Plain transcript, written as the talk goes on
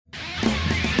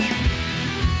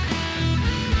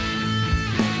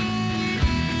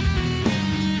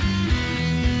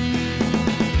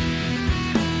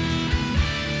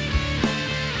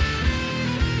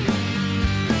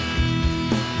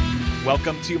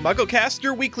Welcome to MuggleCast,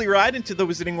 your weekly ride into the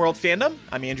Wizarding World fandom.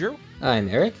 I'm Andrew. I'm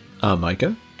Eric. I'm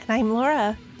Micah. And I'm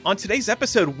Laura. On today's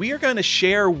episode, we are going to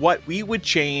share what we would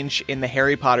change in the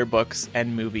Harry Potter books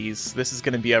and movies. This is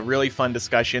going to be a really fun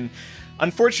discussion.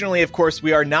 Unfortunately, of course,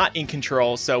 we are not in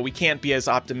control, so we can't be as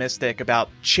optimistic about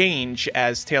change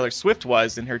as Taylor Swift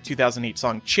was in her 2008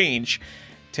 song Change.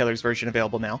 Taylor's version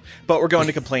available now. But we're going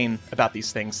to complain about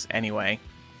these things anyway.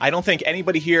 I don't think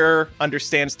anybody here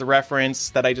understands the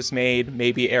reference that I just made.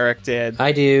 Maybe Eric did.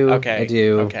 I do. Okay. I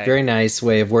do. Okay. Very nice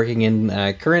way of working in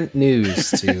current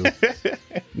news to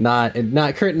not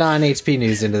current non-HP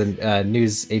news into the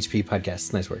News HP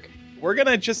podcast. Nice work. We're going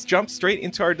to just jump straight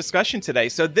into our discussion today.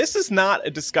 So this is not a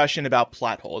discussion about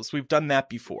plot holes. We've done that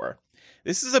before.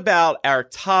 This is about our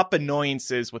top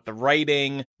annoyances with the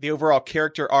writing, the overall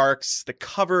character arcs, the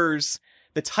covers,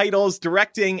 the titles,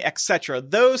 directing, etc.,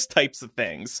 those types of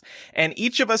things. And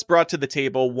each of us brought to the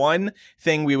table one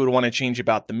thing we would want to change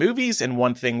about the movies and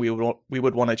one thing we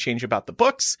would want to change about the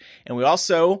books. And we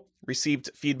also received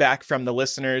feedback from the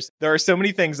listeners. There are so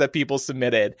many things that people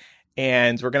submitted,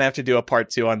 and we're going to have to do a part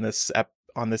 2 on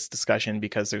this discussion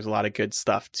because there's a lot of good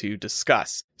stuff to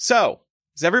discuss. So,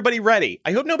 is everybody ready?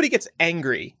 I hope nobody gets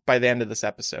angry by the end of this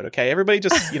episode, okay? Everybody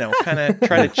just, kind of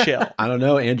try to chill. I don't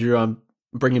know, Andrew. I'm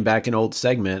bringing back an old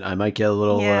segment. I might get a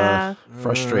little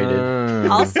frustrated.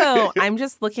 Also, I'm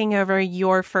just looking over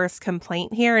your first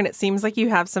complaint here, and it seems like you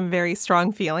have some very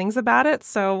strong feelings about it.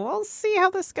 So we'll see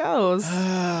how this goes.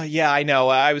 Yeah, I know.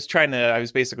 I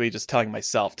was basically just telling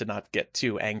myself to not get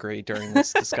too angry during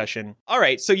this discussion. All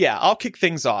right, so yeah, I'll kick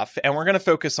things off, and we're going to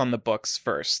focus on the books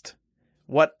first.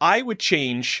 What I would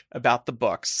change about the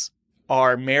books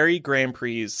are Mary Grand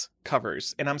Prix's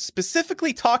covers. And I'm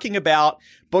specifically talking about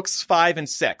books 5 and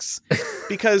 6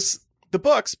 because the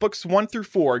books 1 through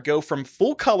 4, go from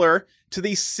full color to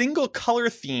these single color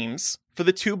themes for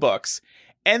the 2 books,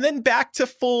 and then back to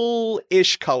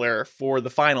full-ish color for the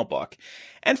final book.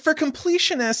 And for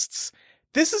completionists,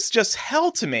 this is just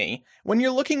hell to me when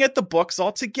you're looking at the books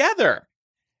all together.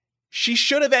 She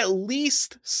should have at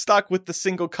least stuck with the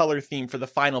single color theme for the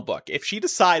final book. If she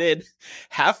decided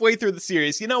halfway through the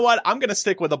series, you know what, I'm going to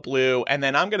stick with a blue and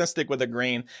then I'm going to stick with a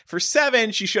green. For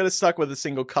 7, she should have stuck with a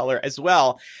single color as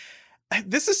well.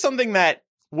 This is something that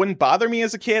wouldn't bother me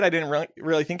as a kid. I didn't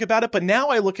really think about it, but now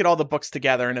I look at all the books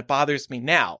together and it bothers me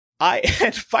now.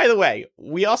 And by the way,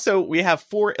 we have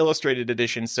 4 illustrated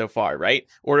editions so far, right?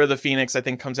 Order of the Phoenix, I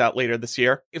think, comes out later this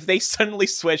year. If they suddenly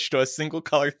switch to a single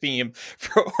color theme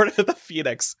for Order of the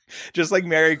Phoenix, just like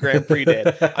Mary Grand Prix did,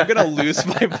 I'm going to lose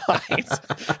my mind.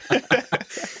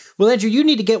 Well, Andrew, you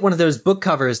need to get one of those book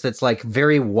covers that's like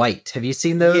very white. Have you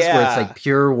seen those? Yeah. Where it's like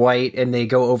pure white and they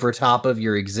go over top of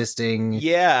your existing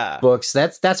books.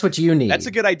 That's what you need. That's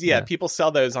a good idea. Yeah. People sell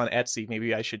those on Etsy.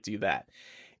 Maybe I should do that.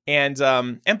 And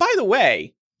by the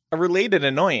way, a related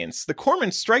annoyance, the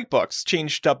Corman Strike books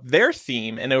changed up their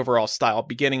theme and overall style,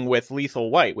 beginning with Lethal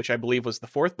White, which I believe was the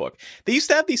 4th book. They used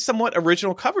to have these somewhat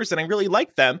original covers, and I really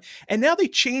liked them. And now they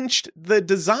changed the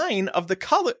design of the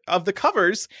color of the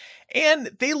covers,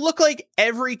 and they look like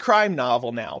every crime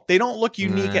novel now. They don't look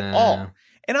unique at all.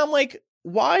 And I'm like,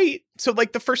 why? So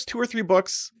like the first 2 or 3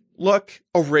 books look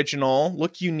original,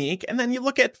 look unique, and then you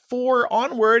look at 4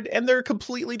 onward and they're a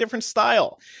completely different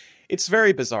style. It's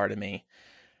very bizarre to me.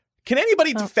 Can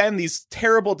anybody defend these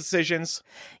terrible decisions?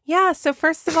 Yeah, so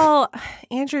first of all,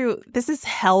 Andrew, this is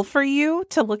hell for you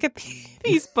to look at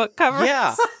these book covers.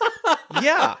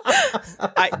 Yeah.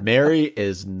 Mary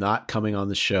is not coming on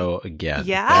the show again.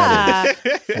 Yeah. That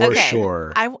is for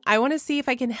sure. I want to see if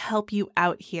I can help you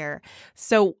out here.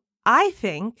 So I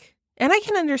think, and I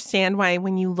can understand why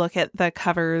when you look at the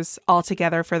covers all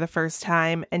together for the first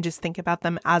time and just think about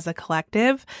them as a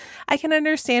collective, I can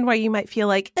understand why you might feel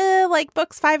like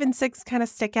books 5 and 6 kind of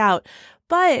stick out.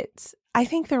 But I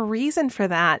think the reason for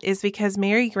that is because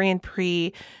Mary Grand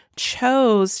Prix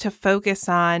chose to focus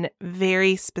on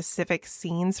very specific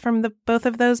scenes from both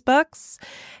of those books.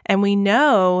 And we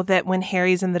know that when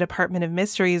Harry's in the Department of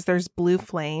Mysteries, there's blue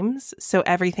flames. So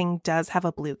everything does have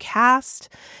a blue cast.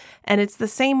 And it's the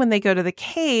same when they go to the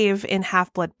cave in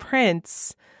Half-Blood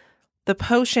Prince. The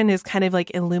potion is kind of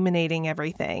like illuminating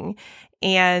everything.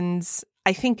 And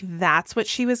I think that's what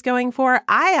she was going for.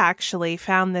 I actually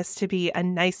found this to be a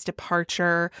nice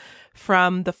departure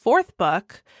from the 4th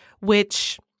book,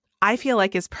 which I feel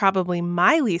like is probably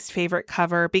my least favorite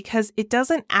cover because it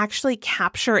doesn't actually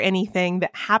capture anything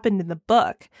that happened in the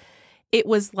book. It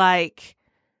was like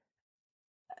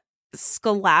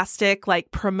scholastic,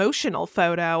 like promotional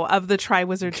photo of the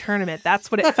Triwizard Tournament.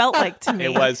 That's what it felt like to me.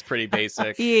 It was pretty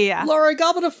basic. Yeah. Laura,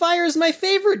 Goblet of Fire is my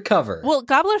favorite cover. Well,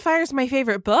 Goblet of Fire is my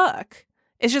favorite book.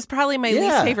 It's just probably my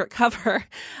least favorite cover.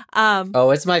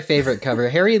 It's my favorite cover.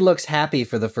 Harry looks happy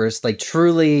for the first, like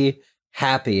truly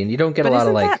happy, and you don't get a lot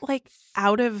of that, like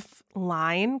out of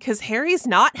line because Harry's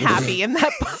not happy in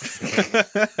that book.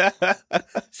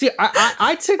 See,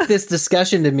 I took this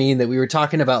discussion to mean that we were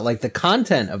talking about like the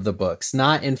content of the books,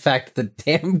 not in fact the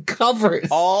damn covers.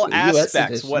 All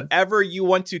aspects, whatever you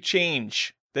want to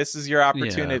change. This is your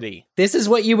opportunity. Yeah. This is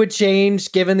what you would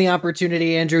change given the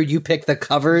opportunity, Andrew. You pick the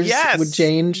covers would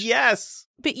change. Yes.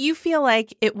 But you feel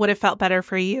like it would have felt better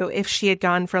for you if she had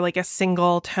gone for like a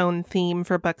single tone theme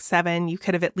for book 7. You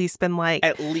could have at least been like...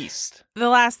 At least. The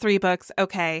last 3 books,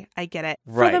 okay, I get it.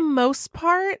 Right. For the most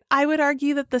part, I would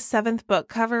argue that the 7th book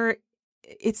cover,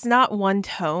 it's not one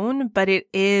tone, but it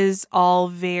is all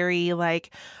very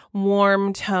like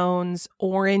warm tones,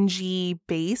 orangey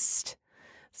based.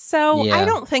 So I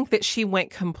don't think that she went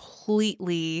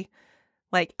completely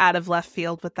like out of left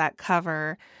field with that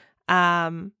cover.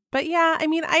 But yeah, I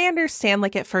mean, I understand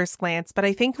like at first glance, but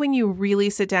I think when you really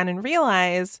sit down and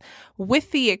realize,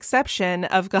 with the exception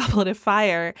of Goblet of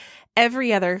Fire,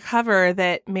 every other cover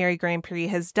that Mary Grand Prix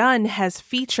has done has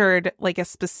featured like a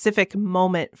specific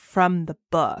moment from the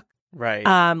book. Right.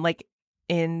 Like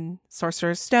in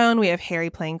Sorcerer's Stone, we have Harry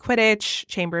playing Quidditch.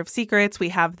 Chamber of Secrets, we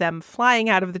have them flying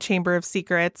out of the Chamber of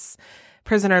Secrets.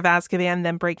 Prisoner of Azkaban,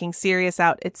 them breaking Sirius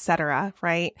out, etc.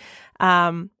 Right?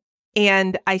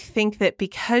 And I think that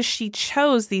because she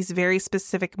chose these very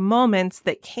specific moments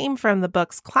that came from the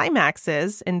book's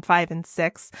climaxes in 5 and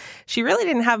 6, she really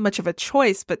didn't have much of a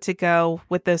choice but to go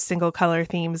with those single color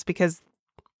themes because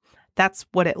that's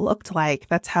what it looked like.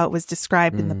 That's how it was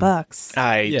described in the books.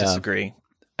 I disagree.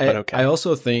 But okay. I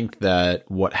also think that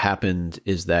what happened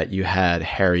is that you had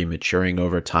Harry maturing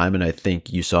over time, and I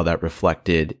think you saw that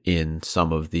reflected in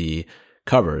some of the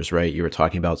covers, right? You were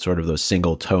talking about sort of those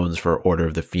single tones for Order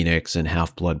of the Phoenix and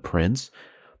Half-Blood Prince.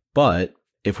 But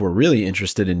if we're really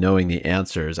interested in knowing the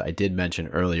answers, I did mention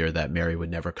earlier that Mary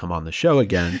would never come on the show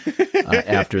again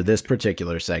after this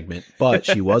particular segment, but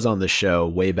she was on the show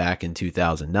way back in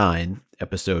 2009,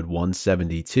 episode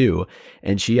 172,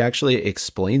 and she actually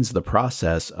explains the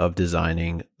process of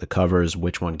designing the covers,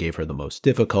 which one gave her the most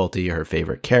difficulty, her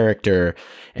favorite character,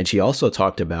 and she also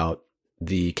talked about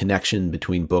the connection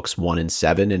between books 1 and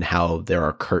 7 and how there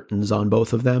are curtains on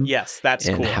both of them. Yes, that's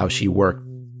cool. And how she worked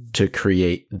to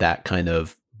create that kind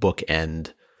of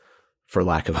bookend, for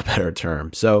lack of a better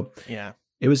term. So yeah,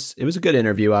 it was a good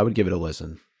interview. I would give it a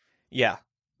listen. Yeah.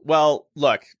 Well,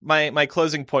 look, my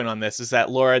closing point on this is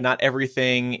that, Laura, not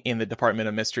everything in the Department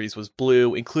of Mysteries was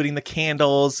blue, including the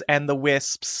candles and the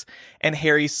wisps and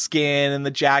Harry's skin and the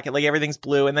jacket. Like, everything's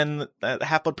blue. And then the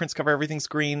Half-Blood Prince cover, everything's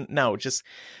green. No, just,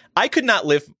 I could not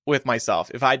live with myself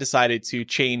if I decided to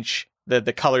change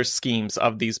the color schemes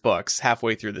of these books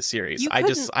halfway through the series.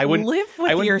 I wouldn't live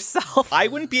with yourself. I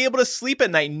wouldn't be able to sleep at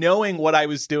night knowing what I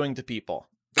was doing to people,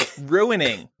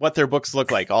 ruining what their books look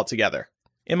like altogether.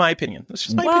 In my opinion. That's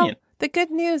just my opinion. The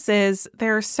good news is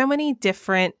there are so many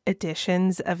different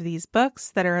editions of these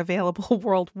books that are available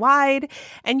worldwide,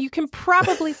 and you can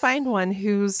probably find one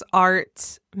whose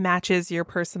art matches your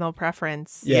personal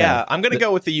preference. Yeah, I'm going to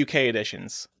go with the UK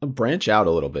editions. Branch out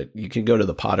a little bit. You can go to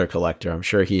the Potter Collector. I'm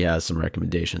sure he has some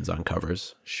recommendations on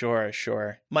covers. Sure.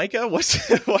 Micah,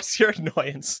 what's your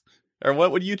annoyance? Or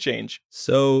what would you change?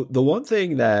 So the one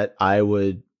thing that I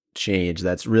would change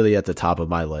that's really at the top of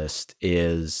my list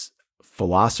is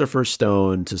Philosopher's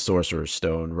Stone to Sorcerer's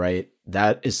Stone, right?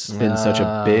 That has been such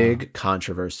a big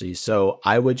controversy. So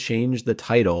I would change the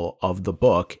title of the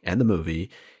book and the movie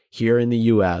here in the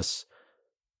US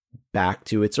back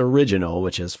to its original,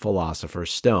 which is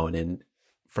Philosopher's Stone. And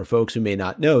for folks who may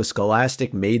not know,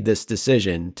 Scholastic made this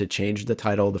decision to change the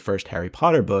title of the first Harry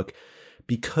Potter book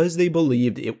because they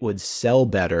believed it would sell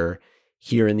better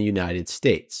here in the United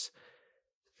States.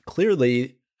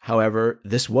 Clearly, however,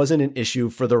 this wasn't an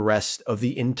issue for the rest of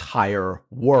the entire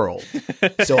world.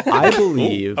 So I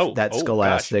believe that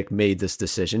Scholastic made this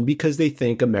decision because they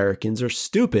think Americans are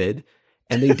stupid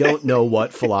and they don't know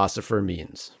what philosopher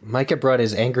means. Micah brought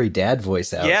his angry dad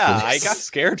voice out. Yeah, I got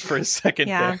scared for a second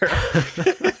there.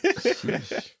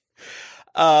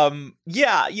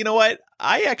 Yeah, you know what?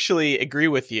 I actually agree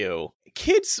with you.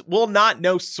 Kids will not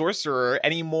know sorcerer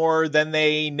any more than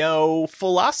they know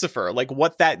philosopher, like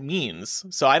what that means.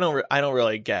 So I don't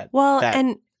really get that.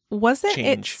 And wasn't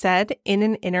change. It said in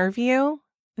an interview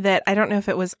that, I don't know if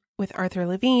it was with Arthur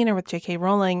Levine or with J.K.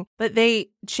 Rowling, but they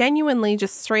genuinely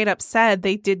just straight up said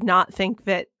they did not think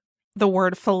that the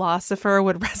word philosopher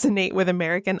would resonate with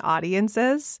American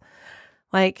audiences.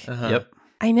 Like, Yep.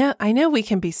 I know we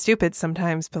can be stupid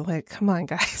sometimes, but like, come on,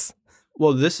 guys.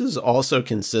 Well, this is also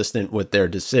consistent with their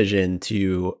decision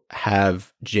to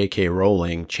have J.K.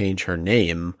 Rowling change her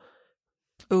name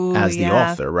Ooh, as the yeah.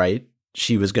 author, right?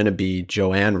 She was going to be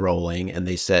Joanne Rowling, and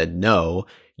they said, no,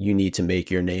 you need to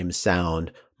make your name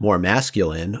sound more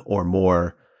masculine or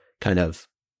more kind of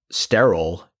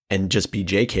sterile and just be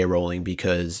J.K. Rowling,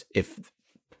 because if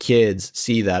kids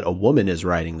see that a woman is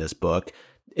writing this book,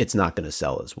 it's not going to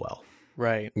sell as well.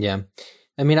 Right. Yeah.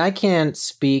 I mean, I can't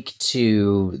speak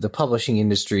to the publishing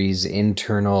industry's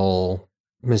internal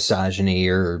misogyny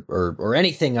or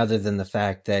anything other than the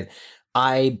fact that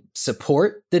I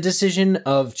support the decision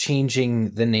of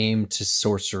changing the name to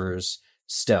Sorcerer's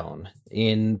Stone.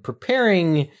 In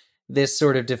preparing this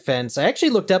sort of defense, I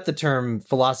actually looked up the term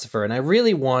philosopher, and I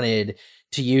really wanted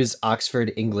to use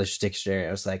Oxford English Dictionary.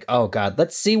 I was like, oh God,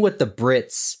 let's see what the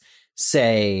Brits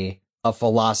say a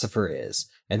philosopher is.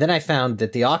 And then I found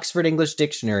that the Oxford English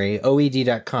Dictionary,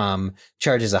 OED.com,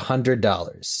 charges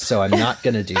 $100. So I'm not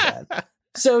going to do that.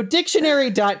 So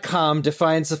dictionary.com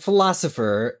defines a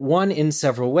philosopher, one in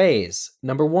several ways.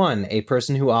 Number one, a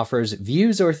person who offers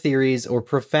views or theories or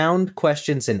profound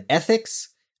questions in ethics,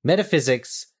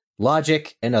 metaphysics,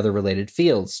 logic, and other related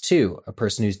fields. 2, a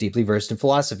person who's deeply versed in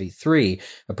philosophy. 3,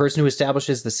 a person who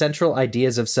establishes the central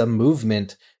ideas of some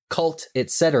movement, cult,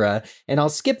 etc. And I'll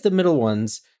skip the middle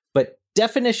ones, but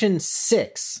definition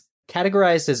 6,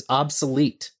 categorized as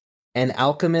obsolete, an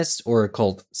alchemist or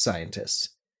occult scientist.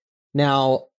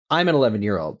 Now, I'm an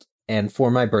 11-year-old, and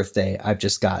for my birthday, I've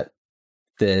just got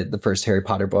the first Harry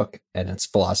Potter book, and it's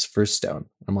Philosopher's Stone.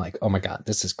 I'm like, oh my God,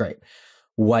 this is great.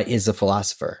 What is a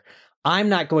philosopher? I'm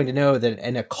not going to know that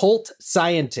an occult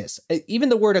scientist, even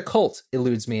the word occult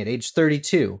eludes me at age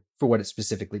 32 for what it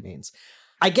specifically means.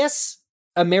 I guess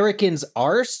Americans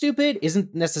are stupid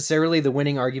isn't necessarily the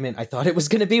winning argument I thought it was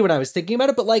going to be when I was thinking about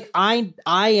it, but like I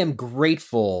am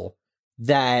grateful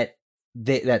that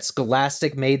that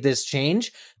Scholastic made this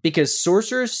change, because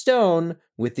Sorcerer's Stone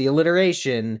with the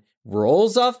alliteration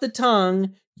rolls off the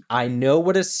tongue. I know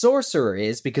what a sorcerer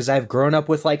is because I've grown up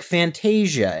with like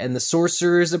Fantasia and the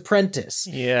Sorcerer's Apprentice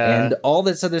and all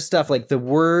this other stuff. Like the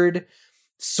word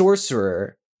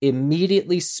sorcerer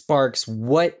immediately sparks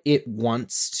what it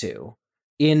wants to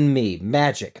in me.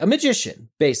 Magic, a magician,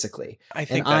 basically. I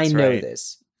think and that's I know right.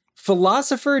 this.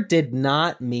 Philosopher did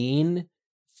not mean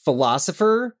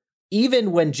philosopher,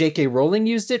 even when J.K. Rowling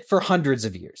used it for hundreds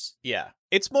of years. Yeah.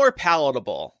 It's more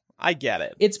palatable. I get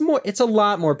it. It's a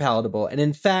lot more palatable. And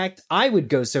in fact, I would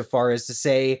go so far as to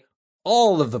say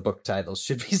all of the book titles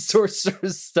should be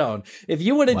Sorcerer's Stone. If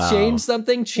you want to change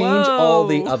something, change all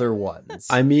the other ones.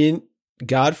 I mean,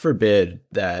 God forbid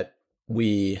that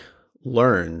we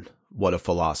learn what a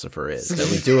philosopher is,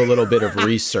 that we do a little bit of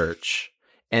research.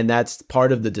 And that's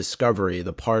part of the discovery,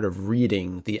 the part of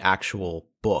reading the actual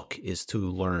book is to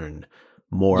learn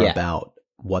more about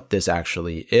what this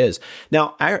actually is.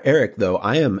 Now, Eric, though,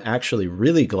 I am actually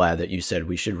really glad that you said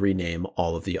we should rename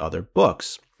all of the other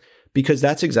books, because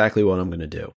that's exactly what I'm going to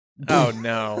do. Oh,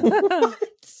 no.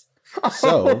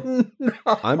 So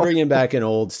I'm bringing back an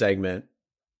old segment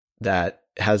that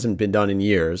hasn't been done in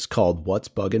years called What's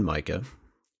Buggin' Micah?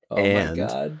 Oh, and my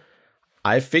God.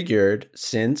 I figured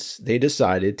since they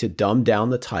decided to dumb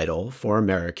down the title for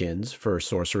Americans for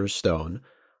Sorcerer's Stone,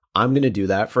 I'm going to do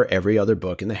that for every other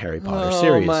book in the Harry Potter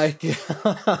series. Oh my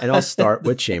God. And I'll start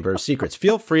with Chamber of Secrets.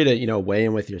 Feel free to, weigh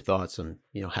in with your thoughts. I'm,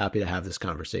 happy to have this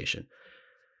conversation.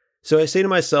 So I say to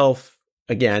myself,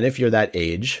 again, if you're that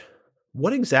age,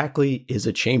 what exactly is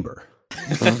a chamber?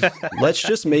 Let's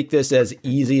just make this as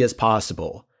easy as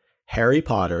possible. Harry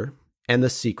Potter and the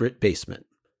Secret Basement.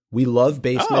 We love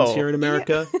basements here in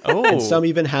America. Yeah. Oh. And some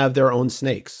even have their own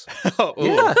snakes. Oh,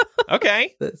 Yeah.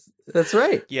 Okay. That's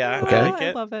right. Yeah. Okay. I like I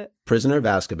it. love it. Prisoner of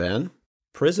Azkaban.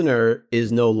 Prisoner is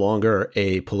no longer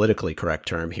a politically correct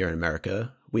term here in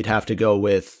America. We'd have to go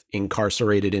with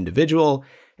incarcerated individual.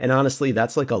 And honestly,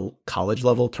 that's like a college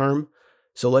level term.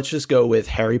 So let's just go with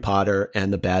Harry Potter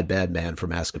and the bad, bad man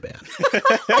from Azkaban.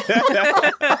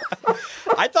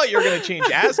 I thought you were going to change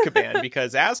Azkaban,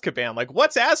 because Azkaban, like,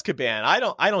 what's Azkaban?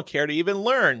 I don't care to even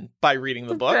learn by reading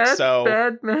the book.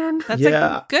 Bad man. That's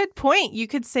a good point. You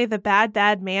could say the bad,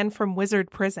 bad man from Wizard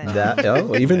Prison.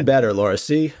 Even better, Laura.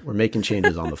 See, we're making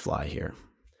changes on the fly here.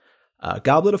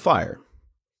 Goblet of Fire.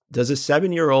 Does a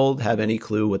 7-year-old have any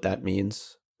clue what that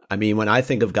means? I mean, when I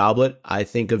think of goblet, I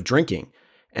think of drinking.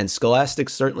 And Scholastic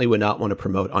certainly would not want to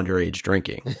promote underage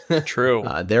drinking. True.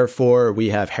 Therefore, we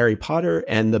have Harry Potter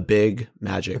and the big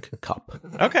magic cup.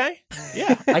 Okay.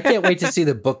 Yeah. I can't wait to see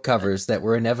the book covers that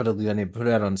we're inevitably going to put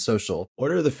out on social.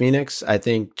 Order of the Phoenix, I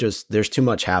think just there's too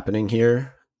much happening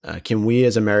here. Can we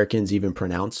as Americans even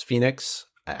pronounce Phoenix?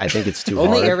 I think it's too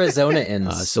Only hard. Arizona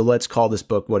ends. So let's call this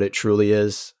book what it truly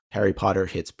is. Harry Potter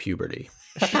hits puberty.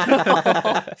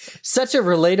 Such a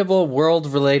relatable,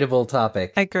 world-relatable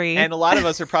topic. Agree. And a lot of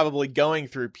us are probably going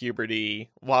through puberty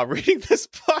while reading this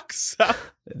book. So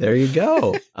There you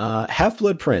go.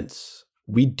 Half-Blood Prince.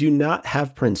 We do not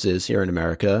have princes here in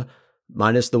America,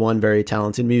 minus the one very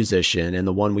talented musician and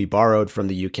the one we borrowed from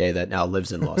the UK that now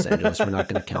lives in Los Angeles. We're not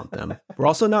going to count them. We're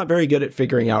also not very good at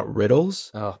figuring out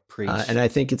riddles. Oh, preach. And I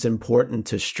think it's important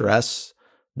to stress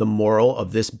the moral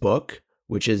of this book,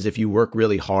 which is if you work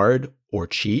really hard or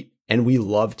cheat, and we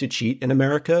love to cheat in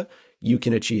America, you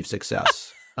can achieve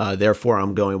success. Therefore,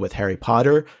 I'm going with Harry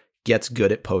Potter gets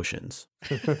good at potions.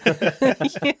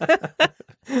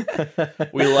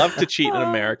 we love to cheat in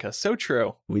America. So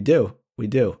true. We do. We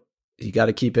do. You got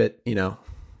to keep it, got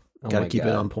to keep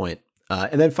it on point.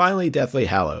 And then finally, Deathly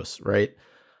Hallows, right?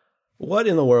 What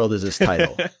in the world is this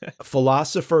title?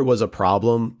 Philosopher was a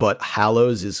problem, but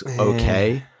Hallows is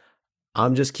okay.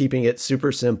 I'm just keeping it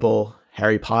super simple.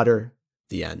 Harry Potter,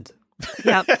 the end.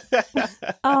 Yep.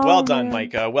 Well done,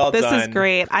 Micah. Well done. This is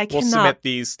great. We'll submit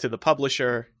these to the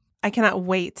publisher. I cannot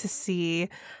wait to see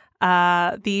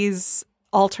these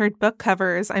altered book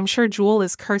covers. I'm sure Jewel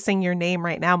is cursing your name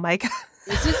right now, Mike.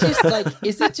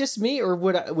 Is it just me, or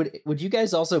would you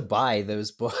guys also buy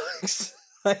those books?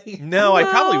 No, I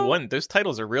probably wouldn't. Those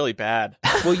titles are really bad.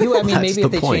 Well, maybe That's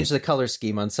if they point. changed the color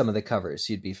scheme on some of the covers,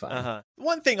 you'd be fine. Uh-huh.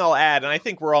 One thing I'll add, and I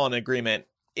think we're all in agreement,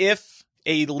 if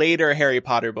a later Harry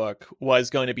Potter book was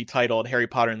going to be titled Harry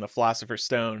Potter and the Philosopher's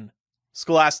Stone,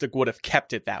 Scholastic would have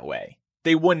kept it that way.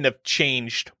 They wouldn't have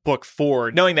changed book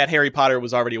 4, knowing that Harry Potter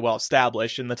was already well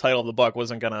established and the title of the book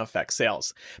wasn't going to affect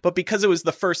sales. But because it was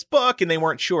the first book and they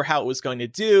weren't sure how it was going to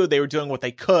do, they were doing what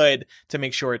they could to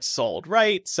make sure it sold,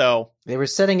 right? So they were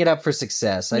setting it up for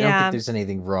success. I don't think there's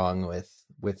anything wrong with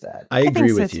that. I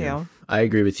agree with so you. too. I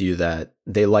agree with you that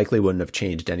they likely wouldn't have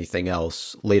changed anything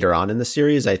else later on in the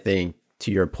series. I think,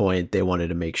 to your point, they wanted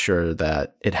to make sure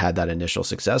that it had that initial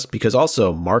success, because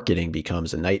also marketing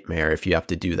becomes a nightmare if you have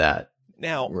to do that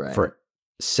now, for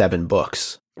 7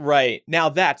 books. Right. Now,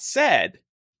 that said,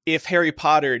 if Harry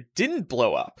Potter didn't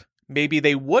blow up, maybe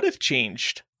they would have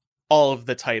changed all of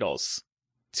the titles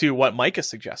to what Micah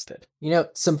suggested.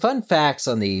 Some fun facts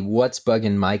on the What's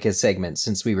Buggin' Micah segment,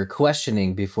 since we were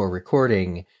questioning before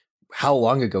recording how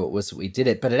long ago it was that we did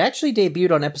it, but it actually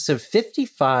debuted on episode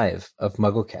 55 of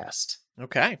MuggleCast.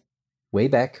 Okay. Way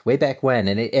back when.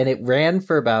 And it ran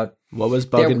for about... What was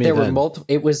bugging me then?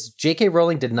 It was J.K.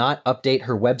 Rowling did not update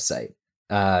her website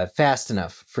fast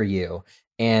enough for you.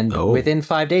 And within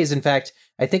 5 days, in fact,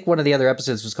 I think one of the other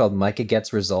episodes was called Micah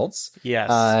Gets Results. Yes.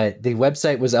 The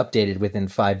website was updated within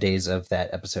 5 days of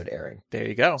that episode airing. There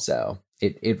you go. So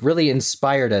it really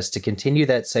inspired us to continue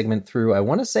that segment through, I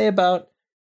want to say, about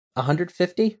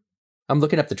 150. I'm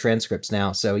looking up the transcripts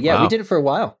now. So Wow. We did it for a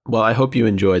while. Well, I hope you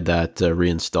enjoyed that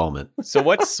reinstallment. So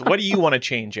what do you want to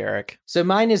change, Eric? So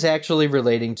mine is actually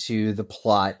relating to the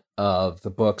plot of the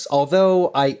books.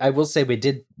 Although I will say we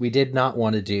did not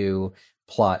want to do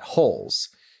plot holes.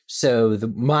 So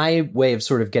my way of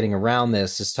sort of getting around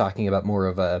this is talking about more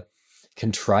of a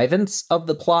contrivance of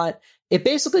the plot. It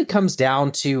basically comes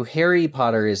down to Harry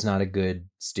Potter is not a good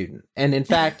student. And in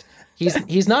fact,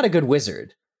 he's not a good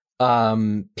wizard.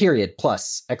 Period.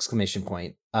 Plus exclamation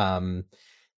point.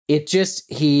 It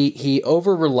just, he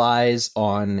over relies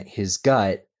on his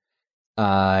gut,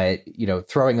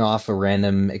 throwing off a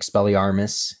random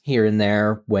Expelliarmus here and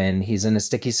there when he's in a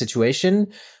sticky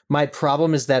situation. My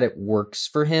problem is that it works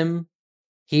for him.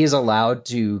 He is allowed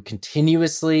to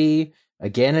continuously,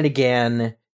 again and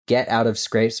again, get out of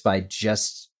scrapes by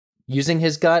just using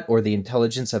his gut or the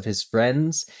intelligence of his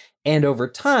friends. And over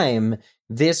time,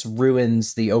 this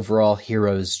ruins the overall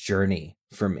hero's journey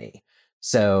for me.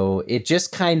 So it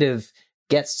just kind of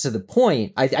gets to the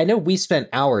point. I know we spent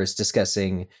hours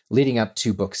discussing leading up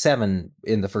to book 7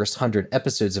 in the first 100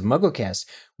 episodes of MuggleCast,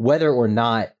 whether or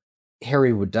not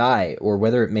Harry would die or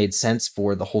whether it made sense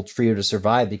for the whole trio to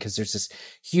survive, because there's this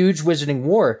huge wizarding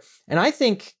war. And I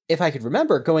think, if I could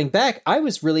remember, going back, I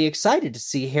was really excited to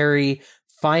see Harry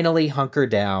finally hunker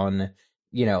down,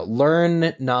 learn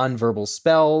nonverbal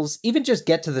spells, even just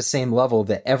get to the same level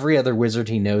that every other wizard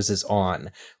he knows is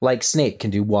on. Like Snape can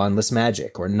do wandless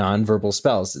magic or nonverbal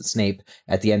spells that Snape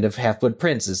at the end of Half-Blood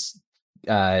Prince is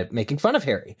making fun of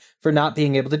Harry for not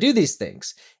being able to do these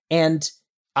things. And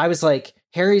I was like,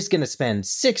 Harry's going to spend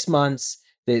 6 months.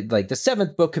 The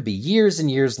 7th book could be years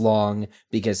and years long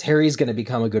because Harry's going to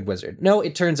become a good wizard. No,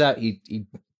 it turns out he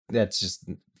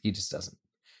just doesn't.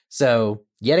 So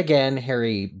yet again,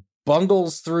 Harry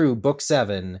bungles through book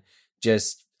 7.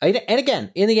 And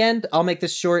again, in the end, I'll make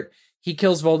this short. he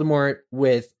kills Voldemort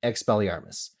with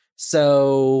Expelliarmus.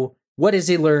 So what has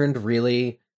he learned,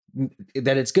 really?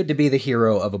 That it's good to be the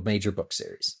hero of a major book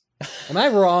series. Am I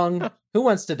wrong? Who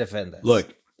wants to defend this?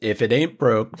 Look, if it ain't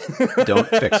broke, don't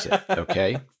fix it,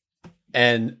 okay?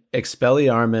 And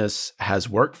Expelliarmus has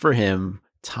worked for him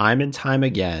time and time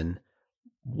again.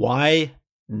 Why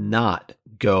not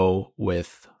go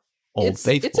with Old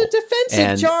Faithful? It's a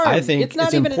defensive charm. I think it's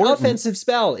not even an offensive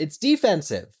spell. It's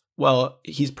defensive. Well,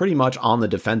 he's pretty much on the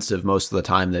defensive most of the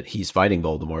time that he's fighting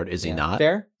Voldemort, is he not?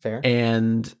 Fair.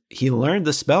 And he learned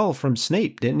the spell from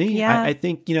Snape, didn't he? Yeah. I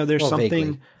think, there's something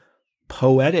vaguely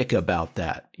poetic about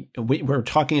that. We're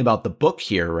talking about the book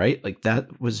here, right? Like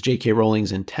that was J.K.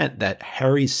 Rowling's intent, that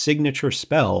Harry's signature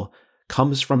spell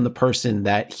comes from the person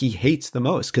that he hates the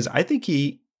most. Because I think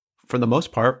he, for the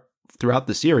most part, throughout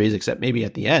the series, except maybe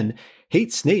at the end,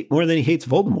 hates Snape more than he hates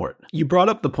Voldemort. You brought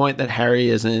up the point that Harry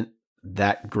isn't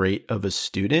that great of a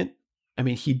student. I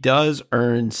mean, he does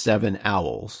earn 7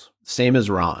 owls, same as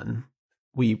Ron.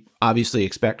 We obviously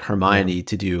expect Hermione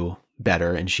to do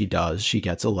better, and she does. She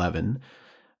gets 11.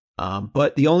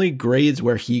 But the only grades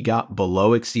where he got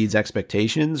below exceeds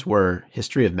expectations were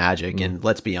History of Magic. And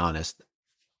let's be honest,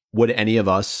 would any of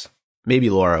us, maybe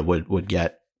Laura would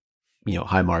get,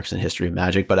 high marks in History of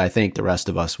Magic, but I think the rest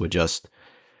of us would just,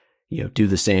 do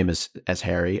the same as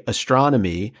Harry.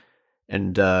 Astronomy,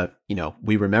 and,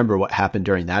 we remember what happened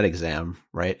during that exam,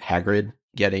 right? Hagrid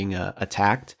getting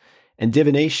attacked, and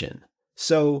divination.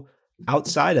 So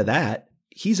outside of that,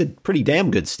 he's a pretty damn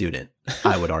good student,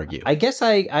 I would argue. I guess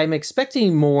I'm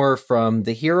expecting more from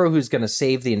the hero who's going to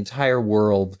save the entire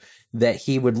world, that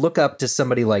he would look up to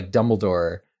somebody like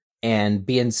Dumbledore and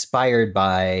be inspired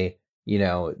by,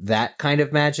 that kind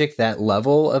of magic, that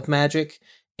level of magic.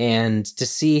 And to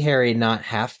see Harry not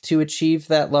have to achieve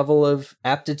that level of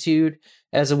aptitude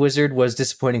as a wizard was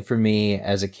disappointing for me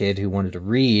as a kid who wanted to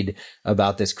read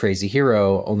about this crazy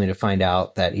hero, only to find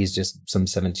out that he's just some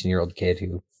 17-year-old kid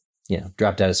who,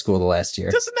 dropped out of school the last year.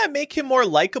 Doesn't that make him more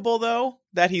likable, though?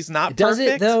 That he's not Does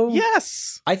perfect? it, though?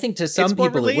 Yes. I think to some it's more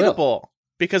people relatable, it will.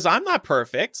 because I'm not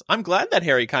perfect. I'm glad that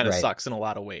Harry kind of Right. sucks in a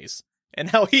lot of ways. And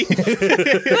how he,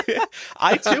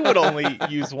 I too would only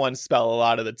use one spell a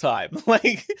lot of the time.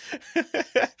 Like,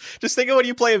 just think of when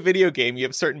you play a video game, you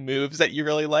have certain moves that you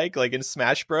really like in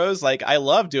Smash Bros. Like, I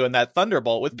love doing that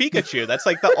Thunderbolt with Pikachu. That's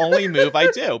like the only move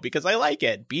I do because I like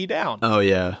it. Be down. Oh,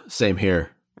 yeah. Same here.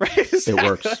 Right? Exactly. It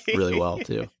works really well,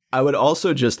 too. I would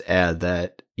also just add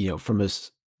that, from a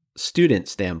student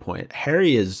standpoint,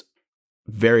 Harry is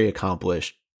very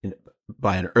accomplished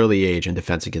by an early age in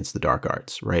Defense Against the Dark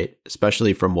Arts, right?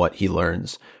 Especially from what he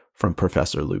learns from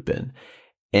Professor Lupin.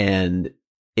 And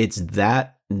it's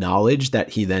that knowledge that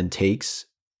he then takes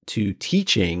to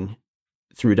teaching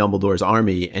through Dumbledore's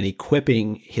army and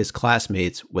equipping his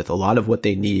classmates with a lot of what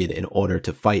they need in order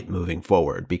to fight moving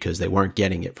forward, because they weren't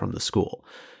getting it from the school.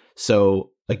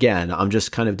 So again, I'm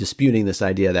just kind of disputing this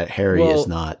idea that Harry is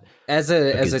not as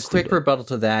a quick rebuttal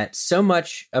to that. So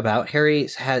much about Harry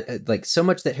so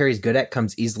much that Harry's good at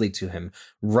comes easily to him.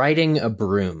 Riding a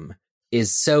broom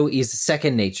is so easy,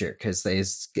 second nature, because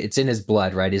it's in his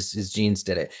blood, right? His genes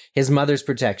did it. His mother's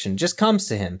protection just comes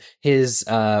to him. His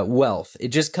wealth, it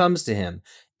just comes to him.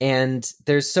 And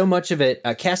there's so much of it.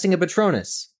 Casting a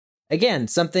Patronus, again,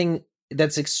 something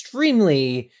that's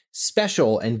extremely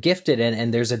special and gifted,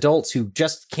 and there's adults who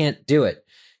just can't do it.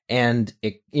 And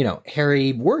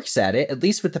Harry works at it, at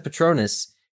least with the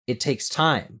Patronus. It takes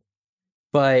time,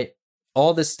 but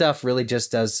all this stuff really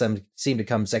just does seem to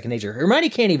come second nature. Hermione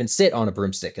can't even sit on a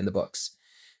broomstick in the books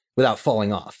without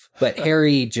falling off. But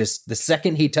Harry, just the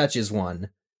second he touches one,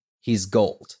 he's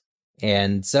gold.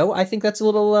 And so I think that's a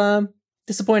little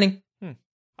disappointing.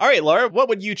 All right, Laura, what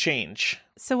would you change?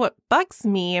 So what bugs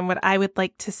me and what I would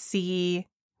like to see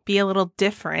be a little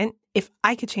different, if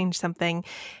I could change something,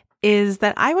 is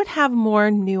that I would have more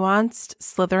nuanced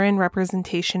Slytherin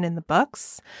representation in the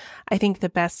books. I think the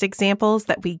best examples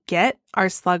that we get are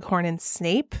Slughorn and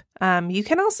Snape. You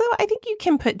can also, I think you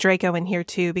can put Draco in here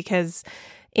too, because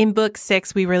in book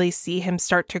 6, we really see him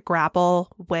start to grapple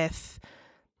with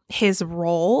his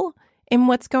role in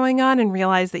what's going on and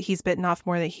realize that he's bitten off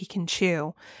more than he can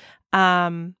chew.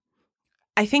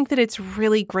 I think that it's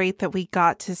really great that we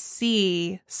got to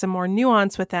see some more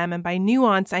nuance with them. And by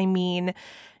nuance, I mean,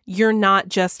 you're not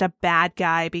just a bad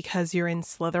guy because you're in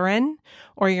Slytherin,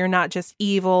 or you're not just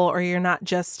evil, or you're not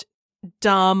just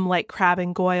dumb like Crabbe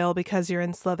and Goyle because you're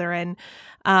in Slytherin.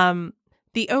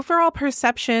 The overall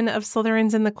perception of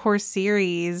Slytherins in the core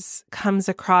series comes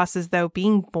across as though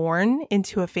being born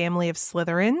into a family of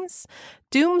Slytherins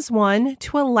dooms one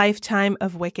to a lifetime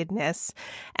of wickedness.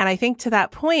 And I think to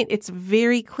that point, it's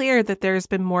very clear that there's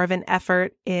been more of an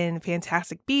effort in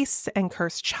Fantastic Beasts and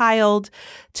Cursed Child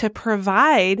to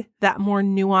provide that more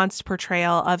nuanced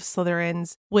portrayal of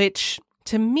Slytherins, which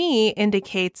to me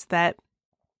indicates that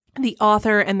the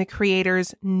author and the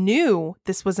creators knew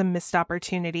this was a missed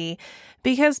opportunity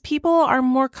because people are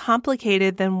more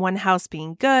complicated than one house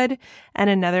being good and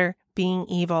another being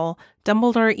evil.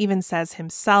 Dumbledore even says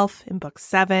himself in book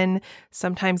 7,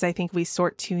 sometimes I think we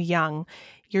sort too young.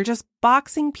 You're just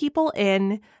boxing people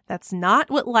in. That's not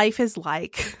what life is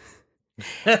like.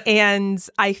 And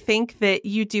I think that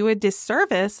you do a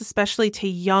disservice, especially to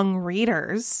young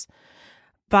readers,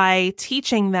 by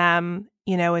teaching them,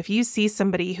 you know, if you see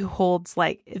somebody who holds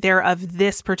like they're of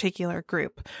this particular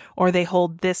group or they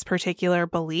hold this particular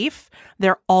belief,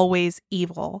 they're always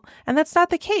evil. And that's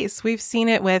not the case. We've seen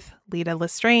it with Leta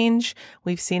Lestrange.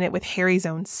 We've seen it with Harry's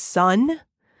own son.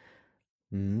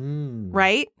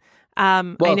 Right?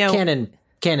 Well, I know.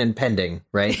 Canon pending,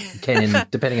 right? Canon,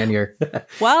 depending on your...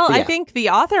 Well, yeah. I think the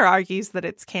author argues that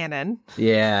it's canon.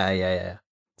 Yeah.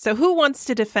 So who wants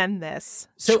to defend this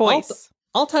So choice?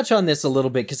 I'll touch on this a little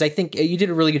bit because I think you did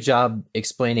a really good job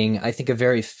explaining, I think, a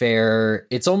very fair,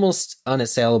 it's almost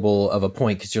unassailable of a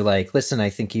point because you're like, listen, I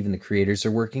think even the creators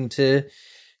are working to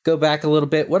go back a little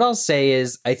bit. What I'll say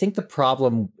is I think the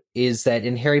problem is that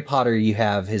in Harry Potter, you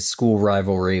have his school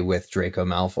rivalry with Draco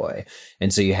Malfoy.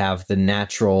 And so you have the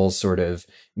natural sort of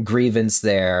grievance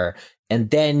there. And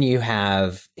then you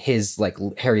have his, like,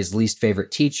 Harry's least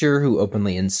favorite teacher who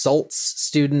openly insults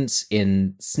students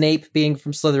in Snape being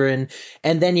from Slytherin.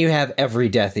 And then you have every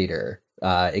Death Eater,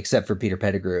 except for Peter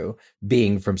Pettigrew,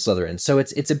 being from Slytherin. So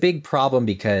it's a big problem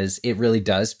because it really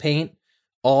does paint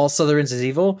all Slytherins as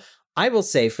evil. I will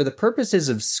say, for the purposes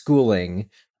of schooling,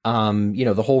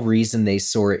 the whole reason they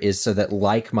sort is so that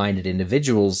like-minded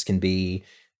individuals can be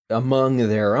among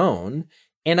their own.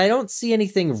 And I don't see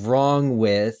anything wrong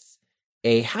with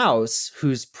a house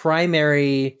whose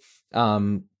primary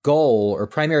goal or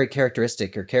primary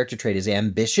characteristic or character trait is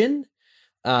ambition,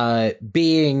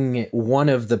 being one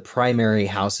of the primary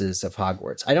houses of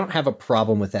Hogwarts. I don't have a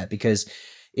problem with that because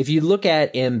if you look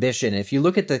at ambition, if you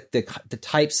look at the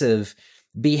types of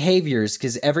behaviors,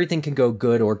 because everything can go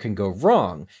good or can go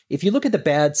wrong. If you look at the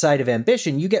bad side of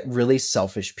ambition, you get really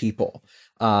selfish people.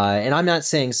 And I'm not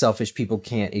saying selfish people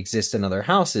can't exist in other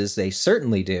houses. They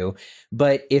certainly do.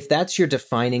 But if that's your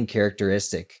defining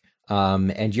characteristic,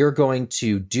 and you're going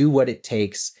to do what it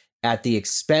takes at the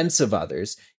expense of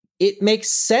others, it makes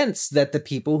sense that the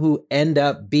people who end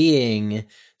up being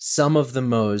some of the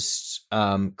most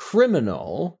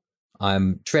criminal,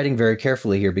 I'm treading very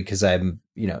carefully here because I'm,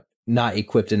 not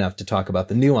equipped enough to talk about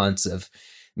the nuance of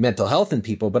mental health in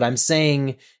people, but I'm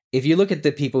saying if you look at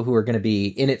the people who are going to be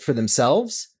in it for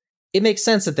themselves, it makes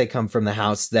sense that they come from the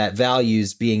house that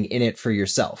values being in it for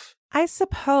yourself. I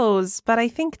suppose, but I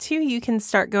think too you can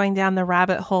start going down the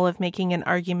rabbit hole of making an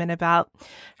argument about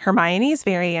Hermione's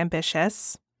very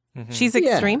ambitious. Mm-hmm. She's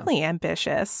extremely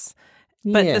ambitious.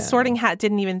 But the Sorting Hat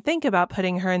didn't even think about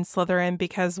putting her in Slytherin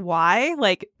because why?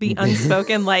 Like the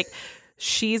unspoken,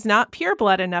 she's not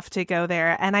pureblood enough to go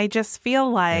there. And I just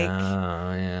feel like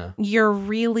you're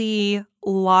really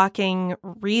locking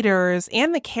readers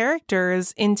and the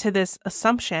characters into this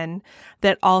assumption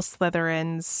that all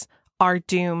Slytherins are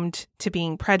doomed to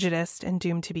being prejudiced and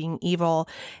doomed to being evil.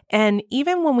 And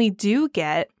even when we do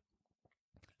get,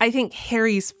 I think,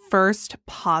 Harry's first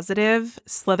positive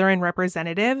Slytherin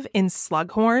representative in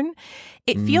Slughorn,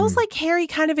 it feels like Harry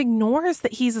kind of ignores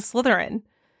that he's a Slytherin.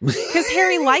 Because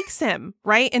Harry likes him,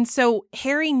 right? And so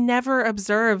Harry never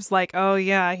observes like, oh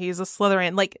yeah, he's a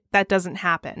Slytherin. Like that doesn't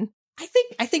happen.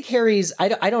 I think Harry's,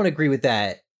 I don't agree with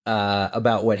that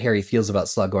about what Harry feels about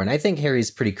Slughorn. I think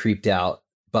Harry's pretty creeped out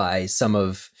by some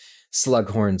of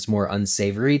Slughorn's more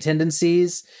unsavory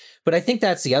tendencies. But I think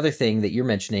that's the other thing that you're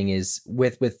mentioning is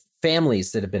with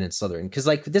families that have been in Slytherin. Because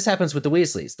this happens with the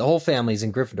Weasleys. The whole family's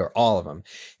in Gryffindor, all of them.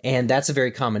 And that's a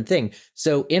very common thing.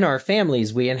 So in our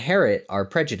families, we inherit our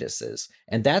prejudices.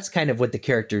 And that's kind of what the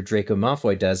character Draco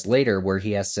Malfoy does later, where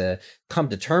he has to come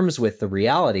to terms with the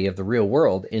reality of the real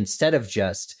world instead of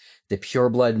just the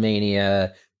pureblood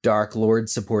mania, Dark Lord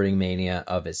supporting mania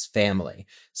of his family.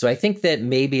 So I think that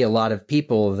maybe a lot of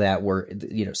people that were,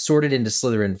 sorted into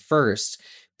Slytherin first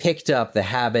picked up the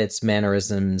habits,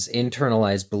 mannerisms,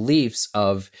 internalized beliefs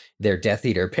of their Death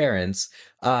Eater parents,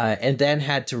 and then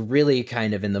had to really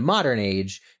kind of in the modern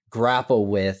age grapple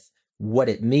with what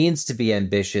it means to be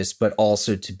ambitious, but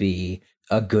also to be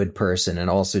a good person, and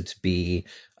also to be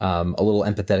a little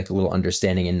empathetic, a little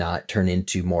understanding, and not turn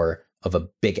into more of a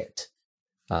bigot.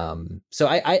 So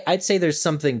I'd say there's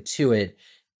something to it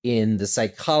in the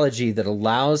psychology that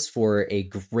allows for a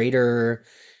greater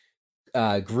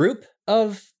group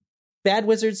of bad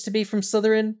wizards to be from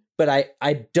Slytherin, but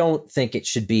I don't think it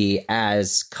should be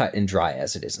as cut and dry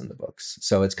as it is in the books.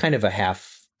 So it's kind of a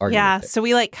half argument. Yeah, there. so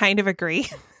we like kind of agree.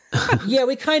 Yeah,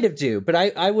 we kind of do. But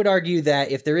I would argue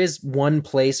that if there is one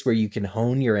place where you can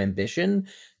hone your ambition,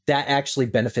 that actually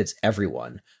benefits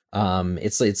everyone.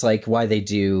 It's like why they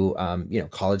do,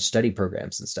 college study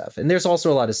programs and stuff. And there's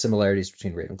also a lot of similarities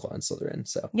between Ravenclaw and Slytherin.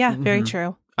 So Yeah, very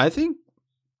true. I think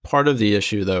part of the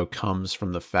issue, though, comes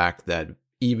from the fact that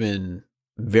even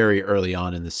very early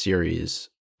on in the series,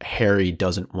 Harry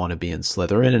doesn't want to be in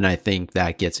Slytherin. And I think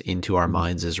that gets into our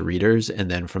minds as readers.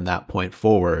 And then from that point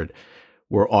forward,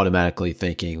 we're automatically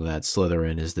thinking that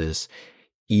Slytherin is this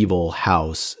evil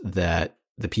house that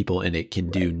the people in it can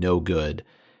do no good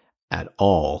at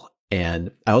all.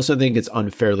 And I also think it's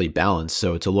unfairly balanced.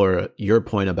 So to Laura, your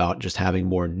point about just having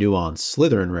more nuanced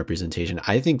Slytherin representation,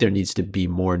 I think there needs to be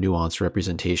more nuanced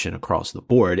representation across the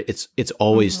board. It's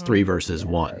always 3 versus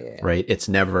 1, right? It's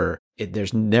never,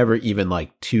 there's never even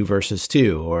like 2 versus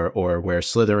 2 or where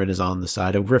Slytherin is on the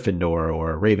side of Gryffindor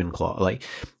or Ravenclaw. Like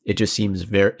it just seems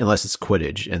very, unless it's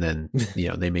Quidditch, and then,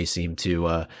 they may seem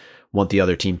to want the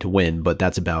other team to win, but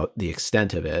that's about the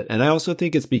extent of it. And I also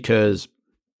think it's because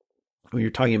when you're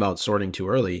talking about sorting too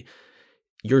early,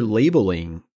 you're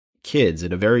labeling kids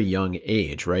at a very young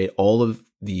age, right? All of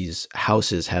these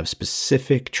houses have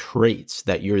specific traits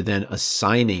that you're then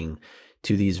assigning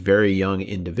to these very young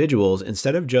individuals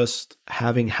instead of just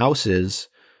having houses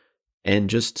and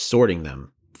just sorting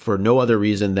them for no other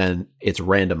reason than it's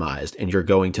randomized and you're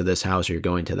going to this house or you're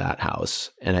going to that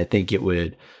house. And I think it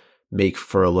would make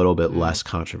for a little bit less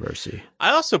controversy.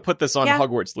 I also put this on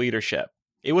Hogwarts leadership.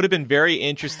 It would have been very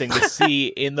interesting to see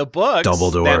in the books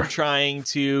Dumbledore. them trying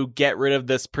to get rid of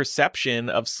this perception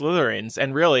of Slytherins,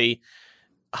 and really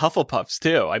Hufflepuffs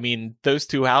too. I mean, those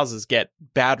 2 houses get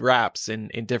bad raps in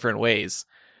different ways.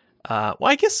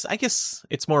 I guess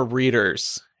it's more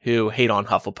readers who hate on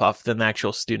Hufflepuff than the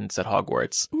actual students at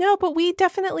Hogwarts. No, but we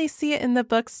definitely see it in the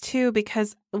books too,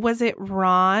 because was it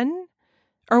Ron?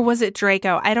 Or was it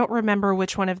Draco? I don't remember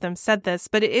which one of them said this,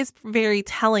 but it is very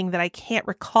telling that I can't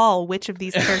recall which of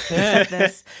these characters said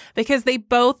this, because they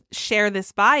both share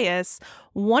this bias.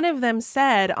 One of them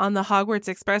said on the Hogwarts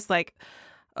Express, like,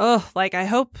 oh, like, I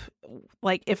hope,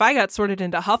 like, if I got sorted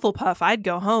into Hufflepuff, I'd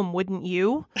go home, wouldn't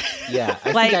you? Yeah,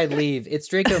 I think I'd leave. It's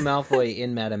Draco Malfoy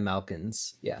in Madame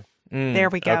Malkin's. Yeah. There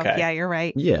we go. Okay. Yeah, you're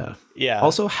right. Yeah. Yeah.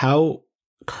 Also, how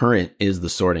current is the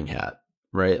Sorting Hat?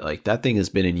 Right, like that thing has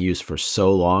been in use for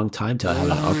so long. Time to have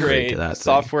an upgrade to that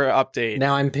software update.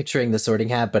 Now I'm picturing the Sorting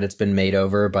Hat, but it's been made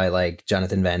over by like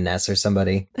Jonathan Van Ness or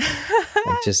somebody.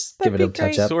 Like, just give it a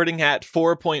touch up. Sorting Hat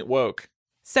 4-point woke.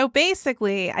 So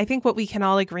basically, I think what we can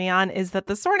all agree on is that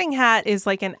the Sorting Hat is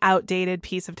like an outdated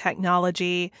piece of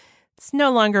technology. It's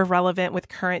no longer relevant with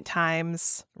current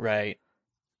times. Right.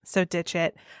 So ditch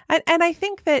it. And I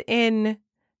think that in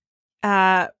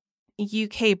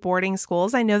UK boarding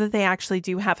schools, I know that they actually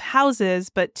do have houses,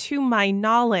 but to my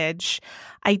knowledge,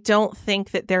 I don't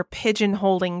think that they're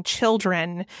pigeonholing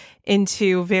children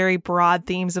into very broad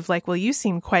themes of like, well, you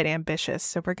seem quite ambitious,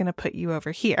 so we're going to put you over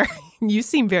here. You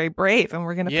seem very brave, and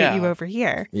we're going to put you over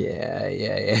here.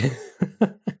 Yeah.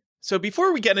 So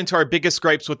before we get into our biggest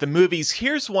gripes with the movies,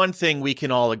 here's one thing we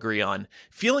can all agree on.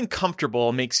 Feeling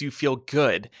comfortable makes you feel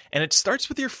good, and it starts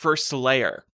with your first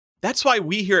layer. That's why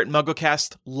we here at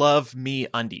MuggleCast love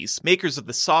MeUndies, makers of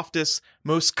the softest,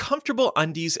 most comfortable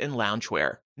undies and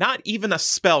loungewear. Not even a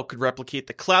spell could replicate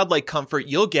the cloud-like comfort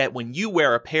you'll get when you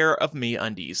wear a pair of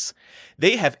MeUndies.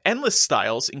 They have endless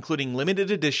styles, including limited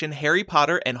edition Harry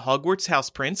Potter and Hogwarts house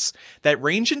prints that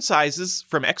range in sizes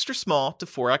from extra small to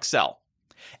 4XL.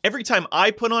 Every time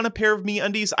I put on a pair of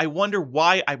MeUndies, I wonder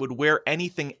why I would wear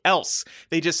anything else.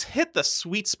 They just hit the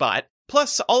sweet spot.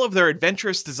 Plus, all of their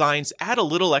adventurous designs add a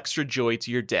little extra joy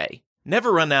to your day.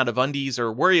 Never run out of undies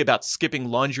or worry about skipping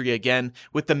laundry again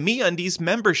with the MeUndies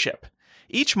membership.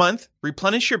 Each month,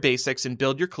 replenish your basics and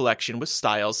build your collection with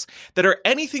styles that are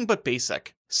anything but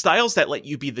basic. Styles that let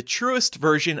you be the truest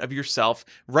version of yourself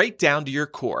right down to your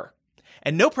core.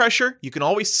 And no pressure, you can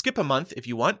always skip a month if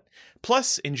you want.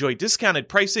 Plus, enjoy discounted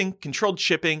pricing, controlled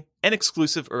shipping, and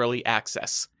exclusive early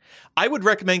access. I would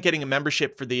recommend getting a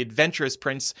membership for the adventurous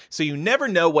prints so you never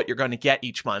know what you're going to get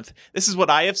each month. This is what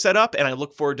I have set up, and I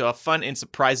look forward to a fun and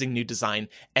surprising new design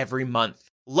every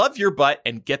month. Love your butt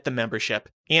and get the membership.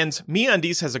 And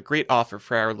MeUndies has a great offer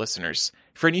for our listeners.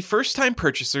 For any first-time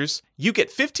purchasers, you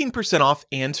get 15% off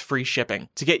and free shipping.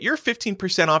 To get your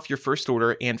 15% off your first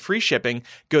order and free shipping,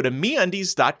 go to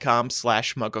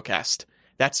MeUndies.com/MuggleCast.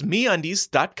 That's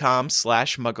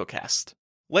MeUndies.com/MuggleCast.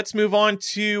 Let's move on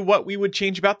to what we would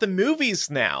change about the movies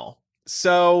now.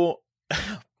 So,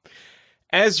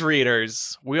 as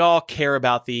readers, we all care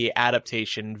about the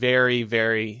adaptations very,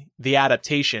 very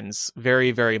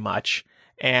much.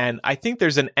 And I think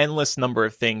there's an endless number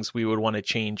of things we would want to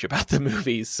change about the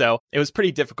movies. So it was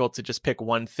pretty difficult to just pick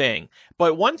one thing.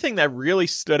 But one thing that really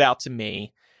stood out to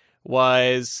me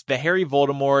was the Harry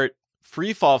Voldemort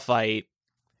free fall fight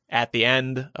at the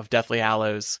end of Deathly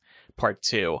Hallows Part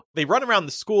 2. They run around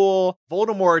the school,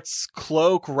 Voldemort's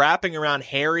cloak wrapping around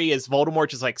Harry as Voldemort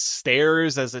just like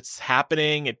stares as it's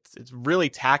happening. It's really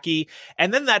tacky.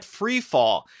 And then that free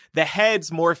fall, the heads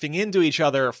morphing into each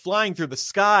other, flying through the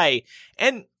sky.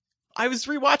 And I was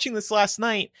rewatching this last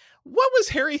night. What was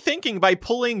Harry thinking by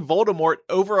pulling Voldemort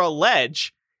over a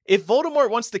ledge? If Voldemort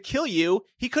wants to kill you,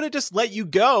 he could have just let you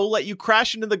go, let you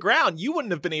crash into the ground. You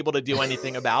wouldn't have been able to do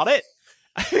anything about it.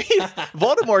 I mean,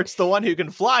 Voldemort's the one who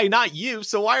can fly, not you.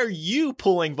 So why are you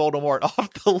pulling Voldemort off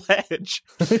the ledge?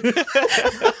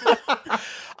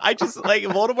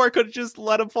 Voldemort could have just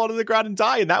let him fall to the ground and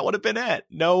die, and that would have been it.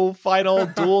 No final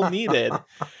duel needed.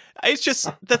 It's just,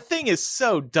 the thing is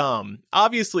so dumb.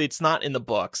 Obviously, it's not in the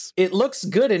books. It looks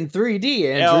good in 3D,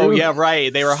 Andrew. Oh, yeah,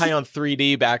 right. They were high on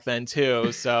 3D back then,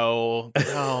 too. So,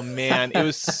 oh, man, it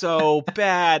was so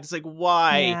bad. It's like,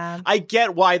 why? Yeah. I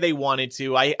get why they wanted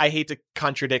to. I hate to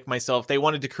contradict myself. They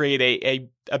wanted to create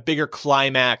a bigger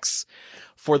climax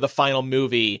for the final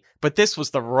movie, but this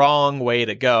was the wrong way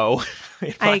to go.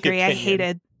 I agree. I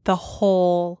hated the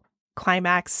whole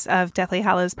climax of Deathly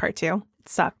Hallows Part 2. It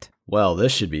sucked. Well,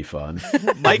 this should be fun.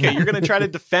 Micah, you're going to try to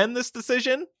defend this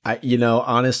decision?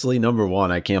 Honestly, number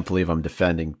one, I can't believe I'm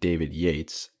defending David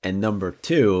Yates. And number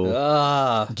two,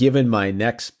 given my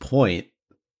next point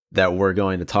that we're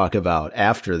going to talk about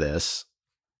after this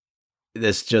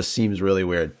just seems really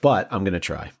weird, but I'm going to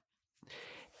try.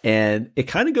 And it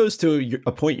kind of goes to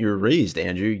a point you raised,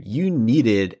 Andrew. You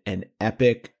needed an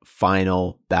epic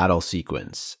final battle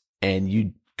sequence, and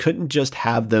you couldn't just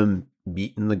have them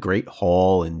meet in the Great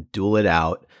Hall and duel it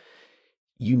out.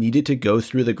 You needed to go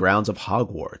through the grounds of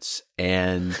Hogwarts.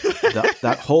 And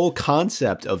that whole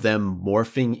concept of them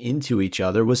morphing into each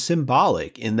other was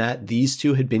symbolic in that these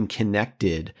two had been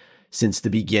connected since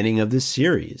the beginning of this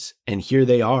series. And here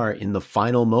they are in the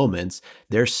final moments.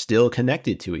 They're still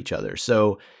connected to each other.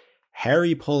 So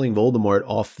Harry pulling Voldemort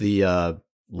off the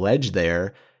ledge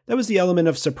there, that was the element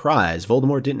of surprise.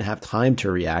 Voldemort didn't have time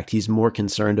to react. He's more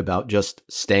concerned about just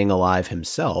staying alive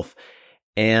himself.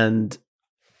 And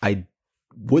I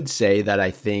would say that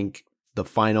I think the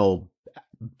final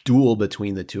duel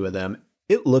between the two of them,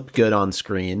 it looked good on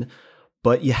screen,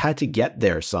 but you had to get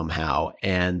there somehow.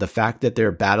 And the fact that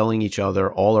they're battling each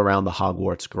other all around the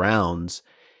Hogwarts grounds,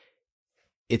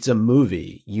 it's a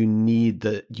movie. You need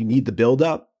the build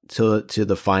up to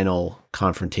the final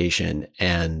confrontation,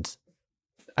 and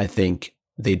I think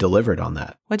they delivered on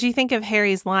that. What do you think of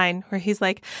Harry's line where he's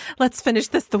like, "Let's finish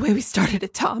this the way we started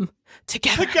it, Tom.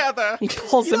 Together." He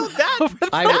pulls him over.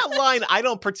 That line I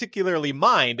don't particularly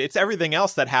mind. It's everything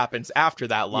else that happens after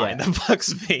that line that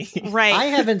bugs me. Right. I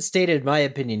haven't stated my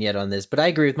opinion yet on this, but I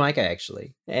agree with Micah,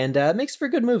 actually. And it makes for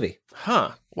a good movie.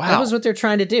 Huh. Wow. That was what they're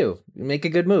trying to do. Make a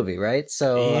good movie, right?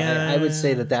 So I would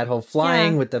say that whole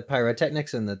flying with the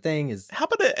pyrotechnics and the thing is... How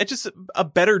about just a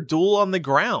better duel on the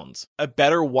ground? A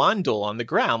better wand duel on the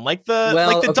ground? Like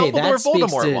the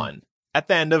Dumbledore-Voldemort one at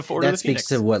the end of Order of the Phoenix. That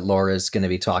speaks to what Laura's going to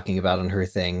be talking about on her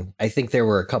thing. I think there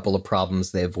were a couple of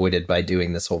problems they avoided by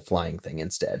doing this whole flying thing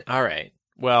instead. All right.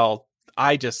 Well,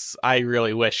 I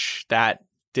really wish that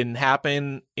didn't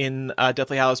happen in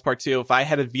Deathly Hallows Part 2. If I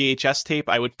had a VHS tape,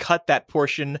 I would cut that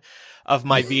portion of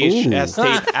my VHS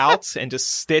tape out and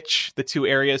just stitch the two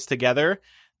areas together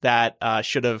that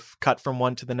should have cut from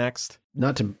one to the next.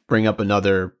 Not to bring up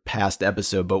another past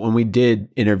episode, but when we did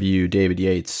interview David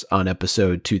Yates on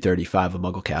episode 235 of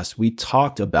MuggleCast, we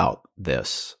talked about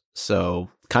this. So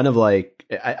kind of like,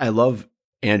 I love,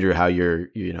 Andrew, how you're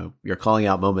calling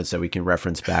out moments that we can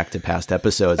reference back to past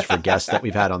episodes for guests that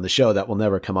we've had on the show that will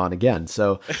never come on again.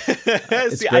 So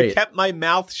it's great. I kept my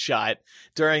mouth shut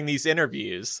during these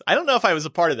interviews. I don't know if I was a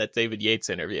part of that David Yates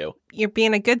interview. You're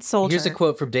being a good soldier. Here's a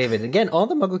quote from David. Again, all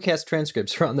the MuggleCast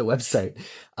transcripts are on the website.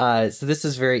 So this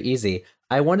is very easy.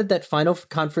 I wanted that final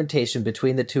confrontation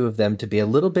between the two of them to be a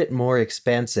little bit more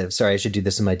expansive. Sorry, I should do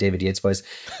this in my David Yates voice.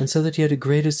 And so that you had a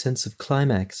greater sense of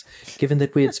climax, given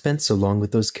that we had spent so long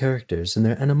with those characters and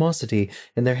their animosity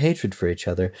and their hatred for each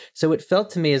other. So it felt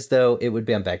to me as though it would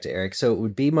be, I'm back to Eric, so it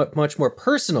would be much more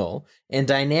personal and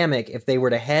dynamic if they were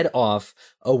to head off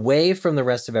away from the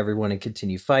rest of everyone and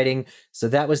continue fighting. So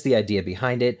that was the idea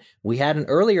behind it. We had an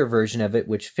earlier version of it,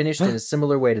 which finished in a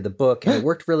similar way to the book, and it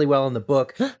worked really well in the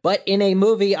book. But in a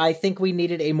movie, I think we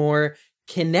needed a more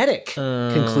kinetic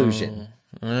conclusion.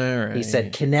 All right. He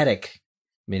said kinetic,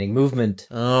 meaning movement.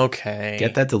 Okay.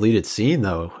 Get that deleted scene,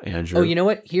 though, Andrew. Oh, you know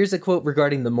what? Here's a quote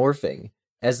regarding the morphing.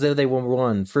 As though they were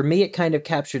one. For me, it kind of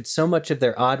captured so much of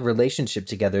their odd relationship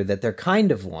together that they're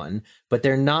kind of one, but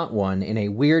they're not one in a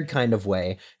weird kind of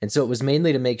way. And so it was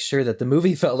mainly to make sure that the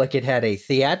movie felt like it had a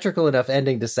theatrical enough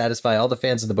ending to satisfy all the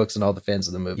fans of the books and all the fans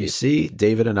of the movie. You see,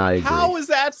 David and I agree. How is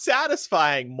that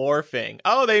satisfying? Morphing.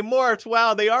 Oh, they morphed.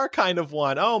 Wow, they are kind of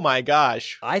one. Oh my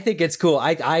gosh. I think it's cool.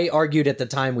 I argued at the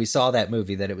time we saw that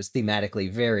movie that it was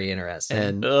thematically very interesting.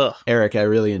 And Eric, I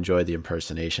really enjoyed the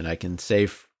impersonation. I can say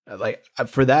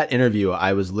for that interview,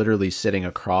 I was literally sitting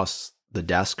across the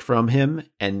desk from him,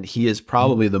 and he is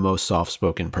probably the most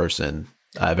soft-spoken person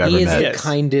I've ever met. He is the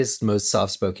kindest, most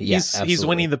soft-spoken. He's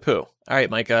Winnie the Pooh. All right,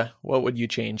 Micah, what would you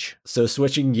change? So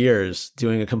switching gears,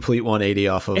 doing a complete 180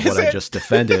 off of what I just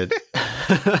defended.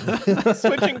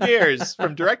 Switching gears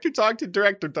from director talk to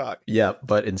director talk. Yeah,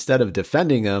 but instead of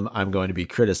defending them, I'm going to be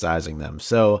criticizing them.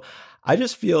 So I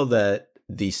just feel that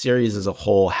the series as a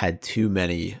whole had too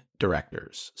many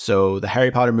directors. So the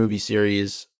Harry Potter movie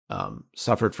series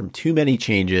suffered from too many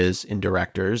changes in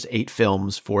directors, 8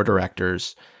 films, 4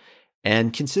 directors,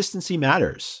 and consistency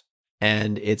matters.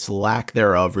 And its lack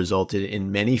thereof resulted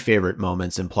in many favorite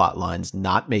moments and plot lines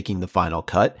not making the final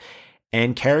cut,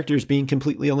 and characters being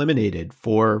completely eliminated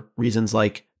for reasons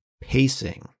like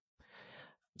pacing.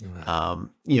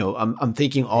 I'm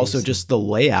thinking also just the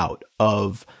layout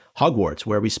of Hogwarts,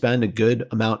 where we spend a good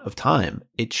amount of time.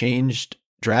 It changed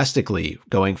drastically,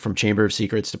 going from Chamber of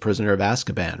Secrets to Prisoner of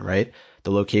Azkaban, right?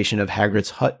 The location of Hagrid's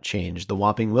hut changed. The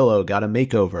Whomping Willow got a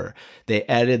makeover. They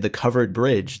added the covered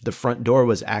bridge. The front door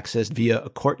was accessed via a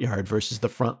courtyard versus the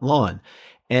front lawn.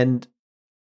 And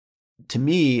to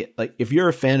me, like, if you're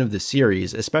a fan of the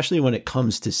series, especially when it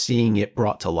comes to seeing it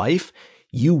brought to life,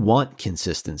 you want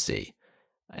consistency.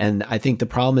 And I think the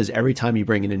problem is every time you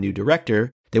bring in a new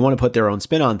director, they want to put their own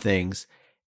spin on things.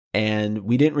 And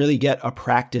we didn't really get a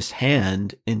practice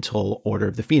hand until Order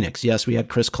of the Phoenix. Yes, we had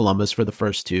Chris Columbus for the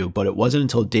first 2, but it wasn't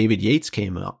until David Yates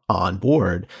came on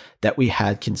board that we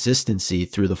had consistency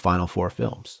through the final 4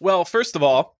 films. Well, first of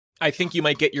all, I think you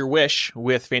might get your wish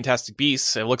with Fantastic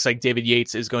Beasts. It looks like David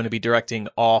Yates is going to be directing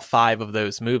all 5 of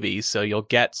those movies, so you'll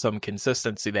get some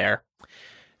consistency there.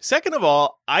 Second of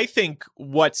all, I think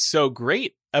what's so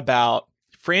great about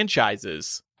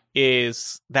franchises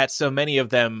is that so many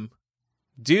of them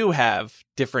do have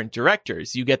different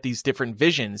directors. You get these different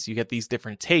visions, you get these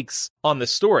different takes on the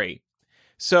story.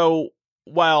 So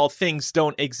while things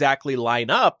don't exactly line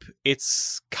up,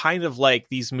 it's kind of like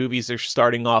these movies are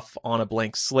starting off on a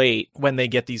blank slate when they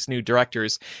get these new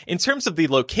directors. In terms of the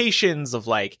locations of,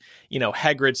 like,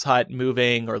 Hagrid's hut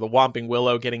moving or the Whomping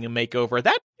Willow getting a makeover,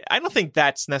 that I don't think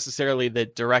that's necessarily the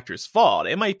director's fault.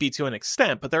 It might be to an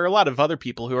extent, but there are a lot of other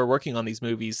people who are working on these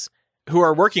movies who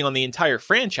are working on the entire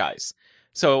franchise.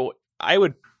 So I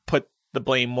would put the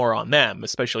blame more on them,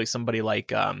 especially somebody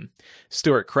like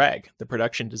Stuart Craig, the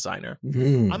production designer.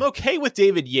 I'm okay with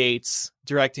David Yates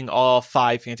directing all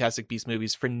 5 Fantastic Beasts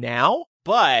movies for now,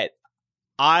 but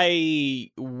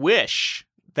I wish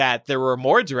that there were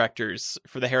more directors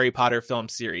for the Harry Potter film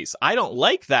series. I don't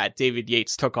like that David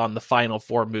Yates took on the final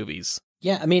 4 movies.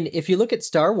 Yeah, I mean, if you look at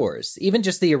Star Wars, even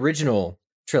just the original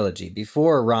trilogy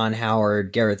before Ron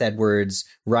Howard, Gareth Edwards,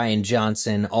 Rian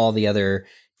Johnson, all the other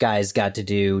guys got to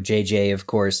do, JJ, of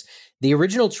course. The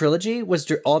original trilogy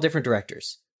was all different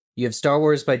directors. You have Star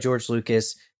Wars by George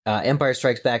Lucas, Empire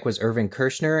Strikes Back was Irvin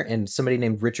Kershner, and somebody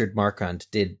named Richard Marquand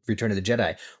did Return of the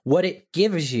Jedi. What it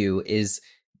gives you is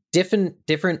different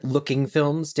looking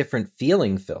films, different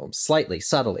feeling films, slightly,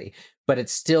 subtly, but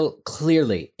it's still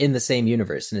clearly in the same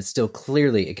universe, and it's still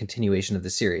clearly a continuation of the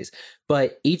series.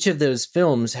 But each of those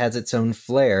films has its own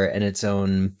flair and its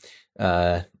own,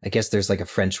 I guess there's like a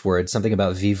French word, something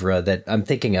about vivre that I'm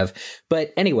thinking of.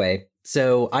 But anyway,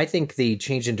 so I think the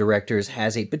change in directors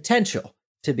has a potential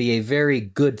to be a very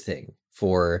good thing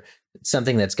for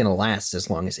something that's going to last as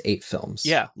long as 8 films.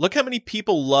 Yeah, look how many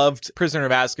people loved Prisoner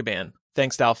of Azkaban,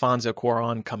 thanks to Alfonso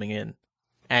Cuarón coming in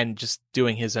and just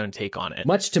doing his own take on it.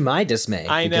 Much to my dismay.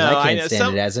 I because know, I can't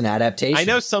stand it as an adaptation. I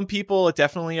know some people are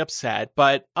definitely upset,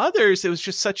 but others, it was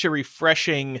just such a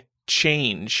refreshing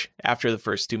change after the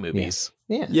first two movies.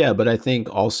 Yeah, but I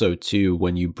think also too,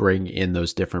 when you bring in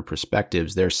those different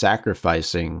perspectives, they're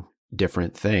sacrificing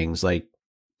different things. Like,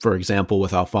 for example,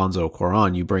 with Alfonso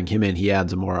Cuarón, you bring him in, he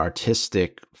adds a more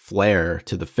artistic flair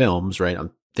to the films, right?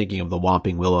 I'm thinking of the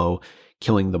Whomping Willow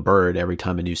killing the bird every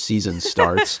time a new season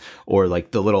starts, or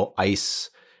like the little ice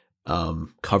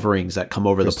coverings that come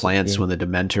over the plants when the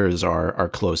Dementors are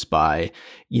close by,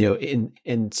 you know,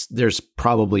 and there's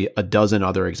probably a dozen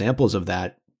other examples of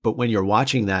that. But when you're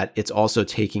watching that, it's also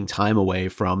taking time away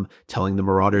from telling the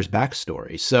Marauders'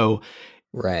 backstory. So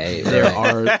there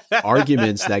are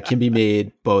arguments that can be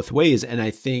made both ways. And I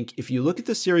think if you look at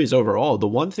the series overall, the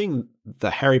one thing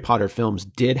the Harry Potter films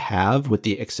did have, with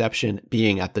the exception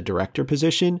being at the director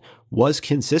position, was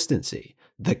consistency.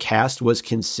 The cast was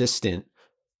consistent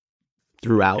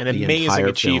throughout the entire films. An amazing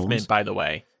achievement, by the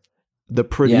way. The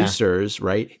producers,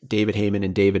 right, David Heyman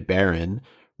and David Barron,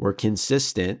 were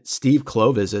consistent. Steve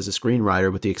Kloves, as a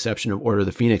screenwriter, with the exception of Order of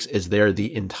the Phoenix, is there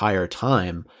the entire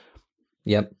time.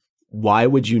 Yep. Why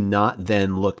would you not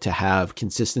then look to have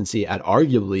consistency at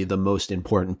arguably the most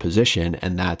important position,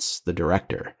 and that's the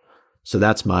director? So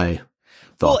that's my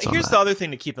thoughts on here's that. The other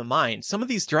thing to keep in mind. Some of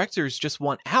these directors just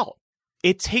want out.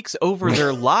 It takes over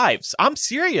their lives. I'm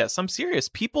serious.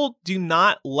 People do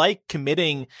not like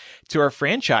committing to our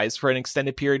franchise for an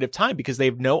extended period of time because they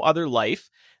have no other life.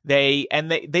 They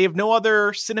have no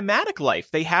other cinematic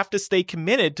life. They have to stay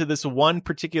committed to this one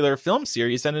particular film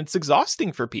series, and it's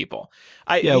exhausting for people.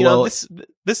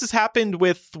 This has happened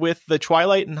with the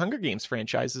Twilight and Hunger Games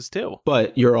franchises too.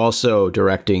 But you're also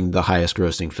directing the highest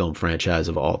grossing film franchise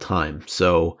of all time.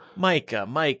 So Micah,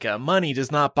 money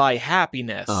does not buy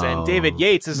happiness, and David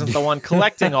Yates isn't the one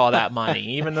collecting all that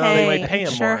money, even though they might pay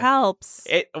him sure more. Helps.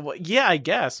 Yeah, I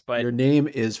guess, but your name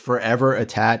is forever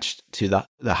attached to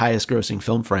the highest grossing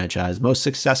film franchise, most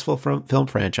successful film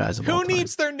franchise of all time. Who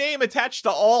needs their name attached to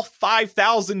all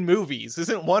 5,000 movies?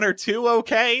 Isn't one or two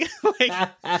okay?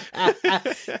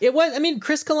 It was. I mean,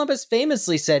 Chris Columbus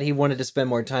famously said he wanted to spend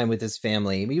more time with his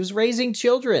family. He was raising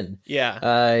children. Yeah.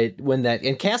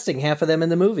 And casting half of them in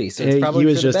the movie. So it's probably he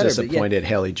was just better, disappointed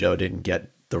Haley Joe didn't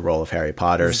get the role of Harry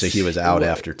Potter, so he was out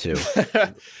after 2.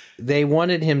 They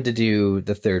wanted him to do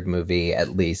the third movie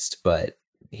at least, but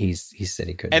he said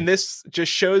he couldn't. And this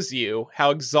just shows you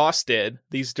how exhausted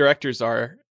these directors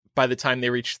are by the time they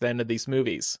reach the end of these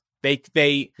movies.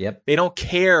 They don't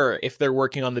care if they're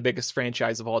working on the biggest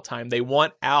franchise of all time. They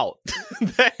want out.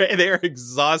 They're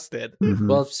exhausted. Mm-hmm.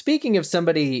 Well, speaking of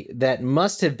somebody that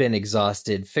must have been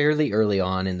exhausted fairly early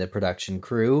on in the production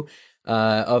crew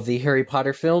of the Harry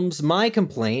Potter films, my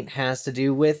complaint has to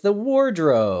do with the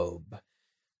wardrobe.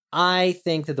 I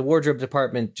think that the wardrobe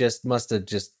department must have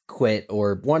quit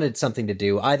or wanted something to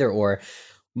do, either or.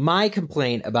 My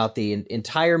complaint about the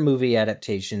entire movie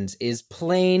adaptations is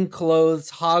plain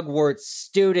clothes Hogwarts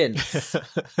students.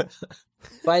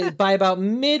 By about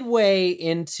midway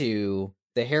into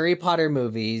the Harry Potter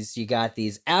movies, you got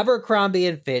these Abercrombie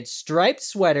and Fitch striped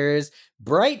sweaters,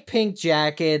 bright pink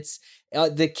jackets.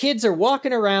 The kids are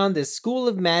walking around this school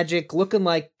of magic looking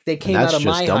like they came out of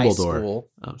my high school.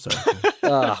 I'm sorry.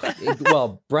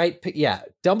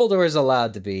 Dumbledore is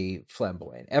allowed to be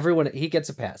flamboyant. Everyone, he gets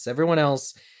a pass. Everyone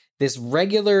else, this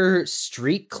regular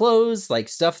street clothes, like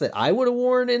stuff that I would have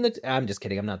worn I'm just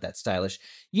kidding. I'm not that stylish.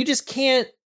 You just can't,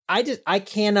 I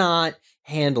cannot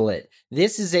handle it.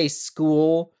 This is a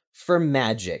school for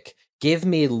magic. Give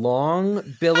me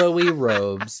long, billowy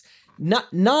robes.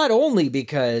 Not only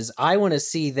because I want to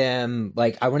see them,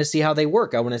 I want to see how they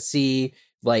work. I want to see,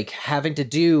 having to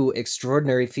do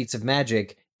extraordinary feats of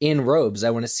magic in robes. I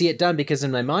want to see it done because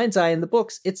in my mind's eye, in the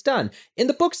books, it's done. In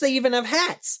the books, they even have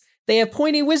hats. They have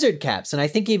pointy wizard caps. And I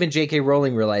think even J.K.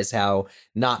 Rowling realized how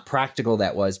not practical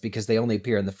that was because they only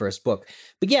appear in the first book.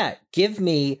 But yeah, give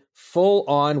me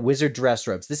full-on wizard dress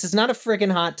robes. This is not a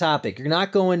friggin' hot topic. You're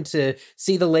not going to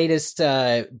see the latest,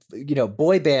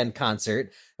 boy band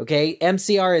concert, okay?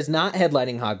 MCR is not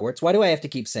headlining Hogwarts. Why do I have to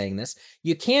keep saying this?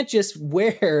 You can't just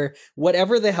wear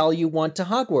whatever the hell you want to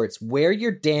Hogwarts. Wear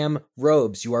your damn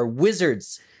robes. You are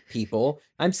wizards, people.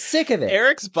 I'm sick of it.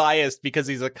 Eric's biased because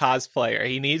he's a cosplayer.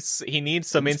 He needs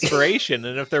some inspiration,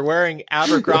 and if they're wearing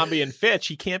Abercrombie and Fitch,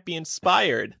 he can't be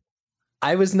inspired.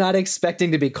 I was not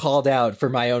expecting to be called out for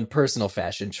my own personal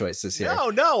fashion choices here.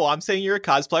 No, I'm saying you're a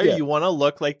cosplayer. Yeah. You want to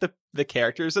look like the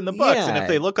characters in the books, and if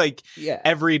they look like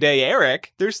everyday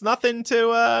Eric, there's nothing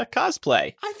to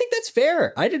cosplay. I think that's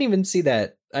fair. I didn't even see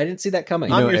that. I didn't see that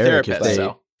coming. I'm your therapist,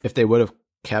 so if they would have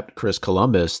kept Chris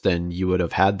Columbus, then you would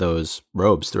have had those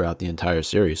robes throughout the entire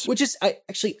series. Which is,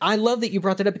 I love that you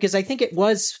brought that up, because I think it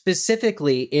was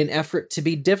specifically in effort to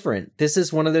be different. This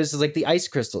is one of those, like the ice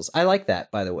crystals. I like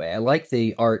that, by the way. I like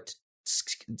the art,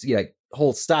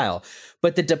 whole style.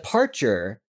 But the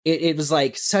departure, it was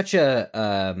like such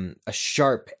a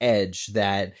sharp edge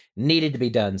that needed to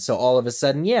be done. So all of a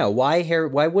sudden, why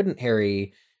wouldn't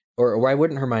Harry or why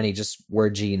wouldn't Hermione just wear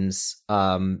jeans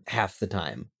half the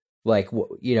time? Like,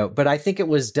 but I think it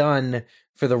was done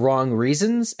for the wrong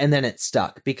reasons, and then it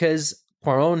stuck because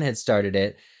Poirot had started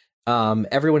it.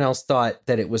 Everyone else thought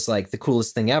that it was like the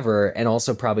coolest thing ever, and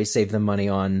also probably saved them money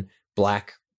on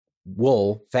black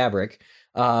wool fabric.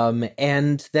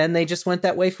 And then they just went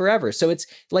that way forever. So it's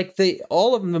like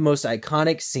all of the most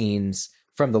iconic scenes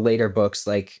from the later books,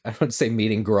 like I would say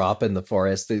meeting Grawp in the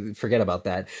forest, forget about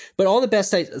that. But all the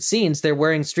best scenes, they're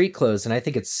wearing street clothes, and I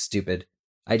think it's stupid.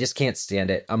 I just can't stand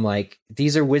it. I'm like,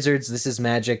 these are wizards. This is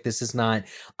magic. This is not.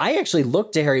 I actually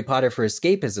look to Harry Potter for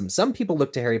escapism. Some people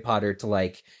look to Harry Potter to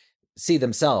like see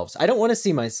themselves. I don't want to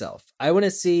see myself. I want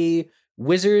to see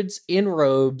wizards in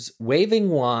robes, waving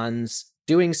wands,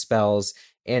 doing spells,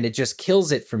 and it just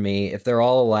kills it for me if they're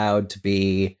all allowed to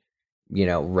be,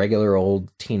 regular old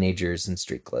teenagers in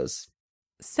street clothes.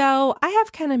 So I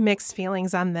have kind of mixed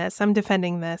feelings on this. I'm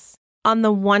defending this. On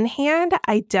the one hand,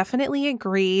 I definitely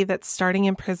agree that starting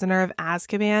in Prisoner of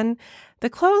Azkaban, the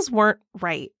clothes weren't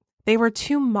right. They were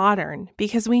too modern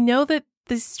because we know that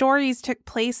the stories took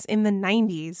place in the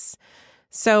 90s.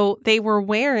 So they were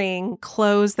wearing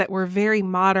clothes that were very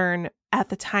modern at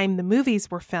the time the movies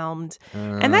were filmed.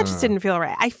 And that just didn't feel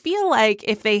right. I feel like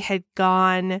if they had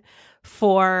gone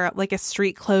for like a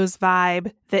street clothes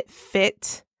vibe that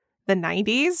fit the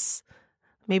 90s,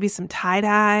 maybe some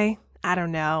tie-dye, I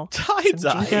don't know.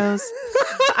 Tie-dye.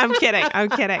 I'm kidding.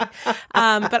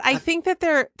 But I think that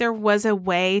there was a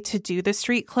way to do the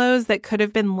street clothes that could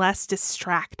have been less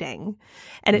distracting.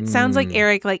 And it sounds like,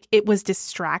 Eric, like it was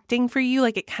distracting for you.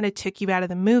 Like it kind of took you out of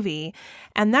the movie.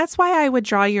 And that's why I would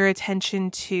draw your attention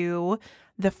to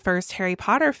the first Harry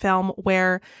Potter film,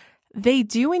 where they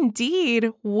do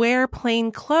indeed wear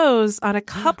plain clothes on a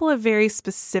couple of very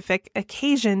specific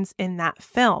occasions in that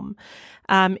film.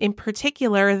 In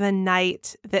particular, the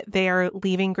night that they are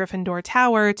leaving Gryffindor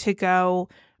Tower to go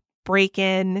break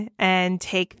in and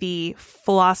take the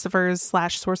Philosopher's /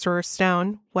 Sorcerer's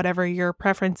Stone, whatever your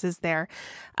preference is there.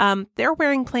 They're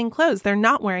wearing plain clothes. They're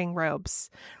not wearing robes.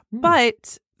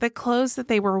 But the clothes that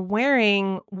they were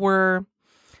wearing were,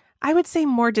 I would say,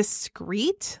 more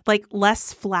discreet, like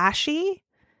less flashy.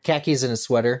 Khakis and a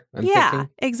sweater, I'm thinking.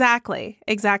 Exactly.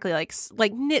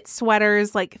 Like knit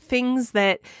sweaters, like things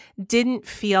that didn't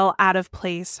feel out of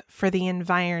place for the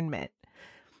environment.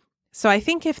 So I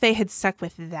think if they had stuck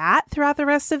with that throughout the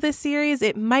rest of the series,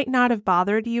 it might not have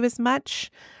bothered you as much.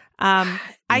 I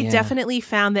definitely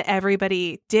found that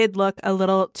everybody did look a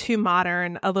little too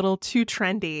modern, a little too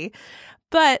trendy.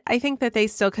 But I think that they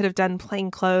still could have done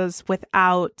plain clothes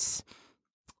without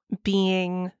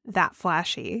being that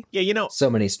flashy. Yeah, so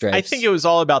many stripes. I think it was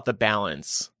all about the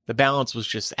balance. The balance was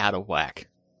just out of whack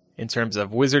in terms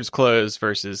of wizards' clothes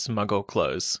versus muggle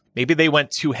clothes. Maybe they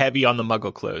went too heavy on the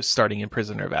muggle clothes starting in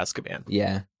Prisoner of Azkaban.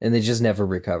 Yeah, and they just never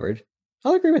recovered.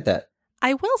 I'll agree with that.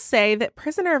 I will say that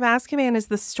Prisoner of Azkaban is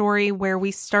the story where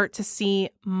we start to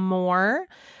see more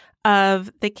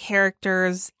of the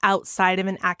characters outside of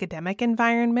an academic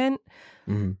environment.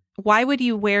 Mm-hmm. Why would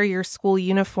you wear your school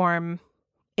uniform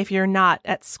if you're not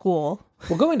at school?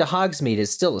 Well, going to Hogsmeade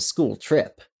is still a school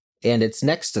trip, and it's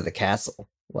next to the castle.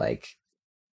 Like,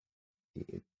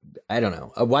 I don't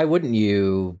know. Why wouldn't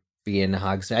you be in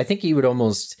Hogsmeade? I think you would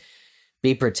almost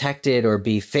be protected or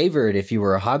be favored if you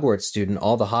were a Hogwarts student.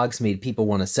 All the Hogsmeade people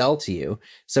want to sell to you.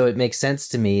 So it makes sense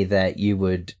to me that you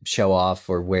would show off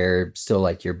or wear still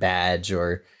like your badge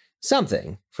or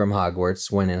something from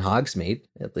Hogwarts when in Hogsmeade,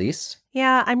 at least.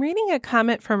 Yeah, I'm reading a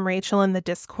comment from Rachel in the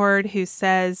Discord who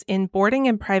says, in boarding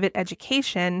and private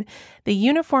education, the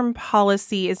uniform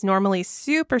policy is normally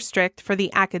super strict for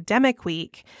the academic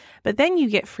week, but then you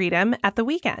get freedom at the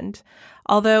weekend.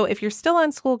 Although if you're still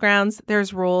on school grounds,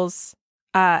 there's rules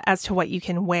as to what you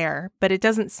can wear, but it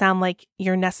doesn't sound like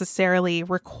you're necessarily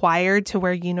required to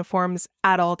wear uniforms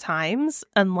at all times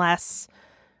unless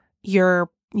you're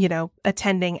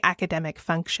attending academic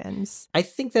functions. I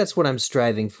think that's what I'm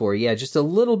striving for. Yeah, just a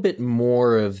little bit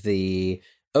more of the,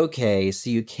 okay, so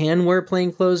you can wear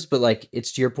plain clothes, but like,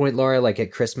 it's to your point, Laura, like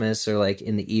at Christmas or like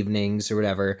in the evenings or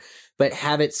whatever, but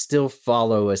have it still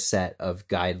follow a set of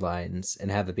guidelines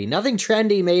and have it be nothing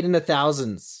trendy made in the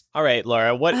thousands. All right,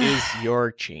 Laura, what is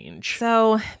your change?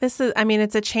 So this is,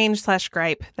 it's a change /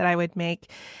 gripe that I would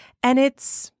make. And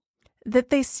it's that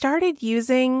they started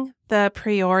using the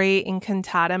priori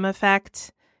incantatem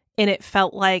effect, and it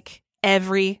felt like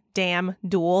every damn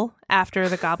duel after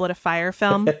the Goblet of Fire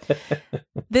film.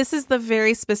 This is the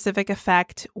very specific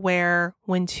effect where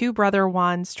when two brother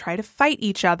wands try to fight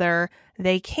each other,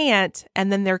 they can't,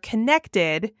 and then they're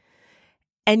connected.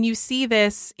 And you see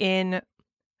this in,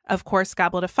 of course,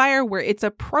 Goblet of Fire, where it's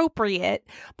appropriate,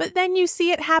 but then you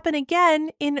see it happen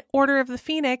again in Order of the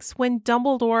Phoenix when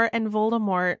Dumbledore and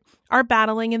Voldemort are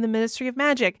battling in the Ministry of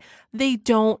Magic. They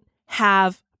don't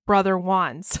have brother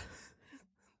wands.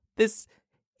 This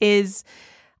is,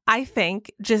 I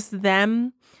think, just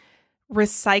them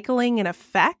recycling an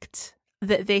effect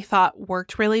that they thought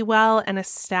worked really well and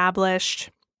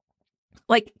established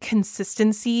like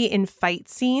consistency in fight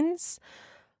scenes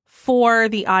for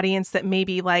the audience that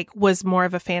maybe like was more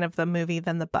of a fan of the movie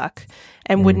than the book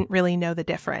and wouldn't really know the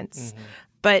difference.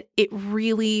 But it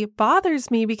really bothers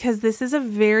me because this is a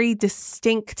very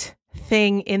distinct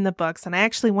thing in the books. And I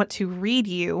actually want to read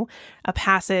you a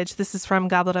passage. This is from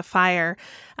Goblet of Fire,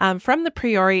 from the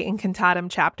Priori Incantatem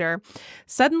chapter.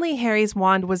 Suddenly, Harry's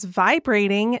wand was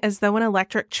vibrating as though an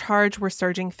electric charge were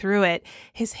surging through it.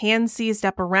 His hand seized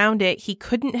up around it. He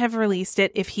couldn't have released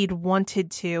it if he'd wanted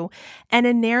to. And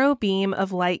a narrow beam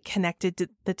of light connected to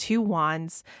the two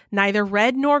wands, neither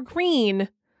red nor green,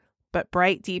 but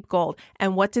bright, deep gold.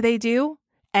 And what do?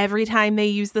 Every time they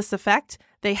use this effect,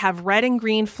 they have red and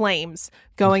green flames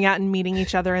going out and meeting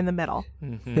each other in the middle.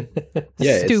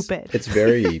 Yeah, Stupid. It's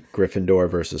very Gryffindor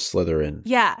versus Slytherin.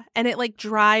 Yeah. And it like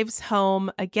drives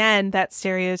home again that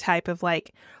stereotype of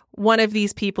like one of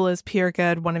these people is pure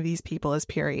good, one of these people is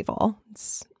pure evil.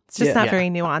 It's just not very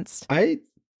nuanced. I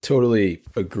totally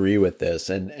agree with this.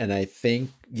 And I think,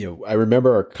 I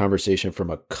remember our conversation from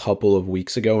a couple of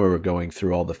weeks ago where we're going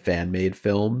through all the fan-made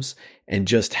films and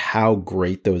just how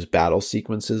great those battle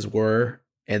sequences were.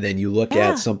 And then you look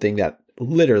at something that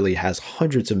literally has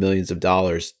hundreds of millions of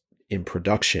dollars in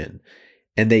production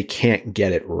and they can't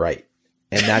get it right.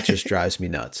 And that just drives me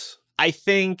nuts. I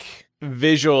think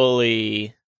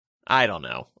visually, I don't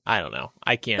know.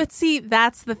 I can't. But see,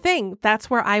 that's the thing. That's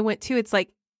where I went to. It's like,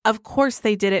 of course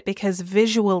they did it because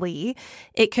visually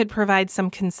it could provide some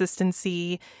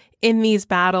consistency in these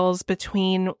battles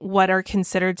between what are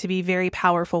considered to be very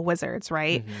powerful wizards,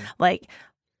 right? Like,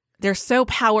 they're so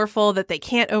powerful that they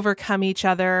can't overcome each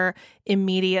other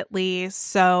immediately.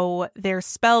 So their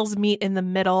spells meet in the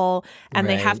middle and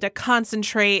they have to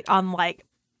concentrate on like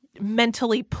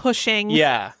mentally pushing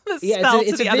the spell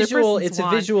it's to the a visual, other person's it's a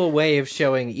wand. visual way of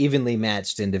showing evenly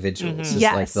matched individuals. It's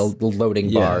Yes. like the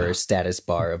loading bar or status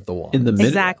bar of the wand. In the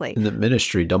Exactly. in the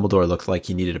Ministry, Dumbledore looked like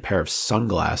he needed a pair of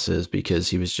sunglasses because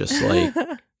he was just like,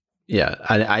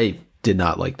 I did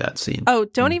not like that scene. Oh,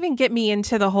 don't even get me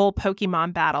into the whole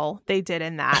Pokemon battle they did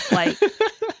in that. Like,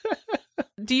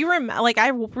 do you remember? Like, I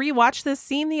rewatched this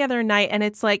scene the other night, and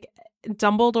it's like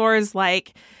Dumbledore's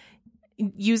like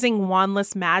using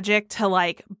wandless magic to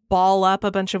like ball up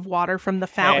a bunch of water from the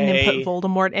fountain and put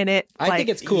Voldemort in it. I think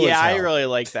it's cool. Yeah, as hell. I really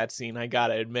like that scene. I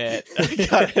gotta admit.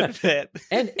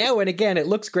 And again, it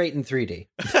looks great in 3D.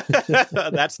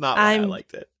 That's not why I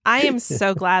liked it. I am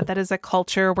so glad that as a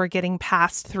culture we're getting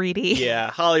past 3D. Yeah,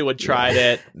 Hollywood tried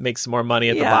it, make some more money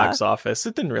at the box office.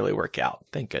 It didn't really work out,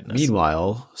 thank goodness.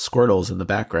 Meanwhile, Squirtle's in the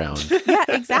background. Yeah,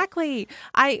 exactly.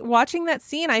 Watching that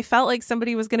scene, I felt like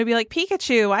somebody was going to be like,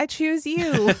 Pikachu, I choose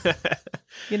you.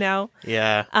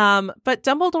 Yeah. But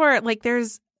Dumbledore, like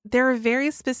there are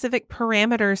very specific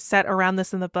parameters set around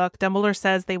this in the book. Dumbledore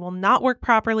says they will not work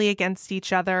properly against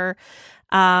each other.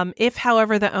 If,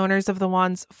 however, the owners of the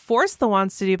wands force the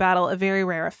wands to do battle, a very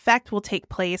rare effect will take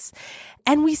place.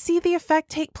 And we see the effect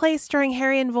take place during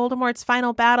Harry and Voldemort's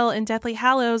final battle in Deathly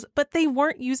Hallows, but they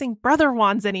weren't using brother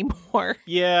wands anymore.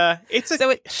 Yeah. So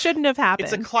it shouldn't have happened.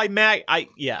 It's a climax.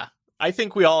 I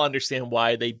think we all understand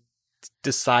why they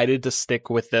decided to stick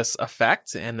with this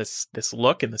effect and this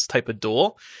look and this type of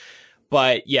duel.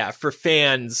 But yeah, for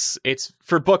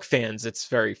book fans, it's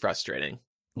very frustrating.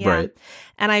 Yeah. Right.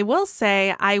 And I will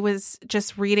say I was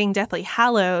just reading Deathly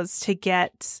Hallows to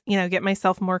get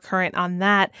myself more current on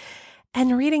that.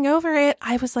 And reading over it,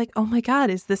 I was like, oh my God,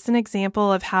 is this an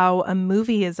example of how a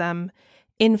movieism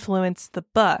influenced the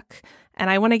book? And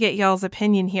I want to get y'all's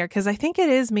opinion here because I think it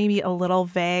is maybe a little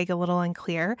vague, a little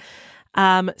unclear.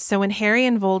 So when Harry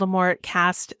and Voldemort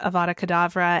cast Avada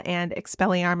Kedavra and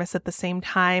Expelliarmus at the same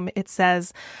time, it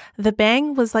says, the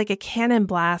bang was like a cannon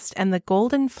blast, and the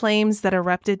golden flames that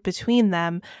erupted between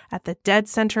them at the dead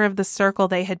center of the circle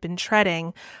they had been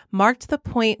treading marked the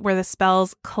point where the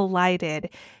spells collided.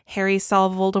 Harry saw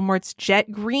Voldemort's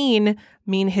jet green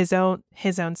mean his own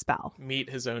spell. Meet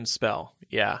his own spell.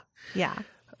 Yeah. Yeah.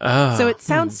 So it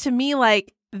sounds to me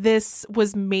like this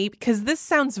was maybe, because this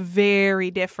sounds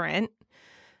very different.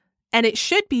 And it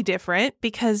should be different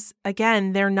because,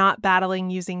 again, they're not battling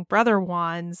using brother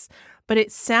wands, but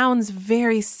it sounds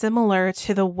very similar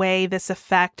to the way this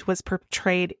effect was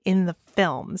portrayed in the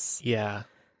films. Yeah.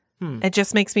 It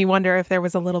just makes me wonder if there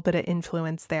was a little bit of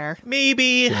influence there.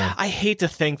 Maybe. Yeah. I hate to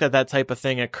think that type of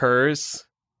thing occurs.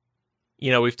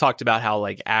 You know, we've talked about how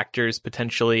like actors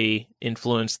potentially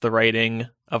influence the writing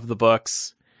of the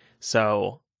books.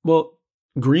 So, Well,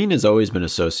 green has always been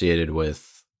associated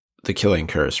with the killing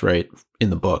curse, right? In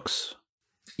the books.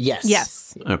 Yes.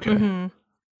 Yes. Okay. Mm-hmm.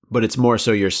 But it's more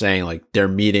so you're saying like they're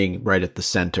meeting right at the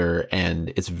center,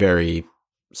 and it's very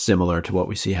similar to what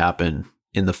we see happen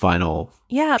in the final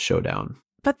showdown.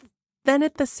 But then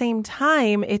at the same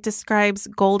time, it describes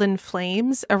golden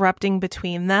flames erupting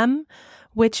between them,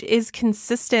 which is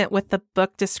consistent with the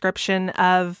book description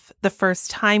of the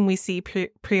first time we see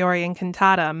Priori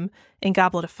Incantatem in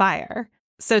Goblet of Fire.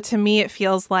 So to me, it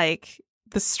feels like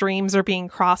the streams are being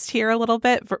crossed here a little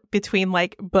bit between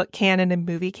like book canon and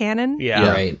movie canon. yeah.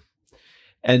 Right.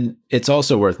 And it's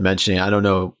also worth mentioning, I don't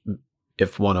know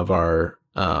if one of our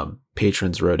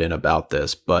patrons wrote in about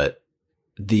this, but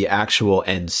the actual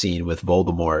end scene with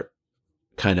Voldemort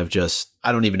kind of just,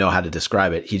 I don't even know how to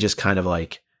describe it. He just kind of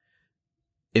like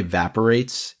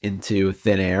evaporates into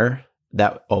thin air.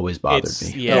 That always bothered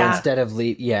me. Yeah. Instead of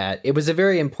it was a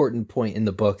very important point in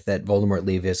the book that Voldemort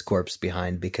leave his corpse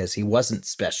behind because he wasn't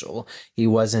special. He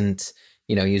wasn't,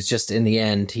 he was just, in the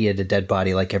end, he had a dead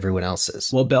body like everyone else's.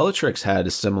 Well, Bellatrix had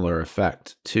a similar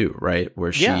effect too, right?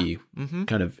 Where she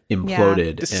kind of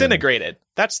imploded. Disintegrated.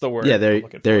 That's the word. Yeah,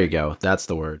 there you go. That's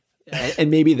the word.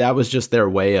 And maybe that was just their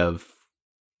way of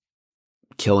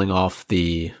killing off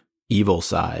the evil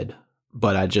side.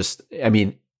 But I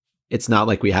mean, it's not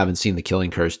like we haven't seen the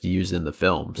killing curse used in the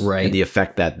films. Right. And the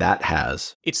effect that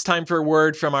has. It's time for a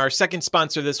word from our second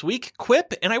sponsor this week,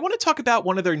 Quip, and I want to talk about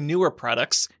one of their newer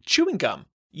products, chewing gum.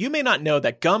 You may not know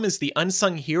that gum is the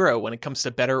unsung hero when it comes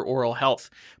to better oral health.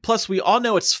 Plus, we all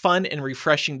know it's fun and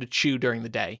refreshing to chew during the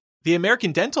day. The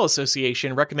American Dental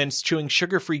Association recommends chewing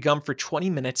sugar-free gum for 20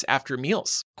 minutes after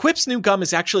meals. Quip's new gum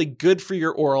is actually good for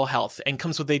your oral health and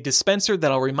comes with a dispenser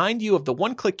that'll remind you of the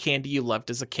one-click candy you loved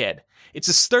as a kid. It's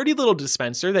a sturdy little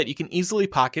dispenser that you can easily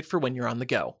pocket for when you're on the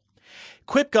go.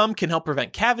 Quip gum can help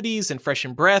prevent cavities and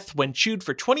freshen breath when chewed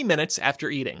for 20 minutes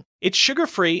after eating. It's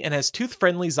sugar-free and has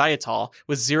tooth-friendly xylitol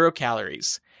with 0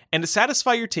 calories. And to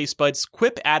satisfy your taste buds,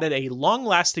 Quip added a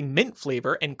long-lasting mint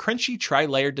flavor and crunchy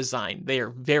tri-layer design. They are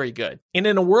very good. And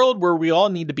in a world where we all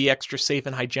need to be extra safe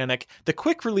and hygienic, the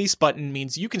quick release button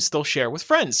means you can still share with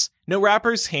friends. No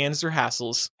wrappers, hands, or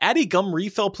hassles. Add a gum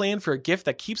refill plan for a gift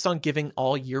that keeps on giving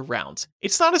all year round.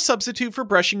 It's not a substitute for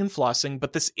brushing and flossing,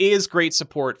 but this is great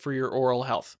support for your oral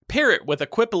health. Pair it with a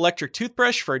Quip electric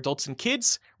toothbrush for adults and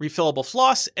kids, refillable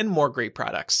floss, and more great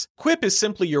products. Quip is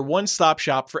simply your one-stop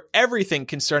shop for everything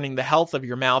concerning the health of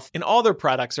your mouth, and all their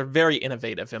products are very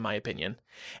innovative in my opinion.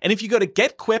 And if you go to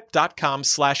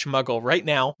getquip.com/muggle right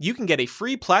now, you can get a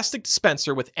free plastic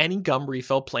dispenser with any gum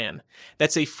refill plan.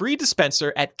 That's a free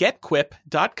dispenser at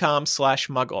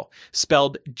getquip.com/muggle,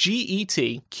 spelled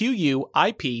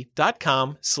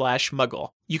GETQUIP.com/muggle.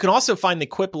 You can also find the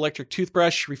Quip electric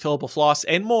toothbrush, refillable floss,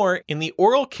 and more in the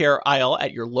oral care aisle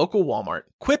at your local Walmart.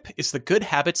 Quip is the good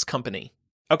habits company.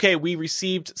 Okay, we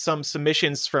received some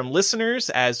submissions from listeners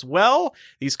as well.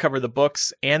 These cover the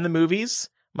books and the movies.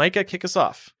 Micah, kick us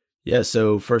off. Yeah,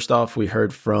 so first off, we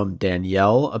heard from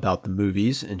Danielle about the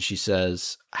movies, and she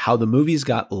says how the movies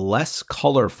got less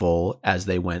colorful as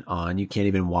they went on. You can't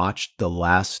even watch the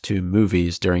last 2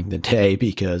 movies during the day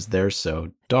because they're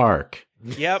so dark.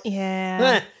 Yep.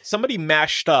 Yeah. Somebody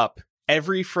mashed up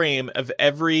every frame of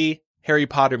every Harry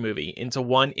Potter movie into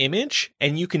one image,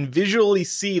 and you can visually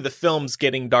see the films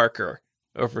getting darker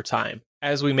over time.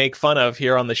 As we make fun of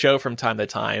here on the show from time to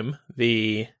time,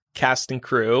 the cast and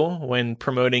crew, when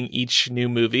promoting each new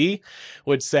movie,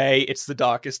 would say, it's the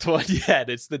darkest one yet.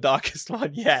 It's the darkest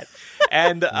one yet.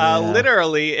 And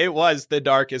literally, it was the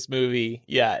darkest movie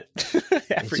yet.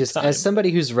 Every time. As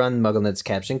somebody who's run MuggleNet's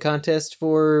caption contest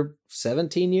for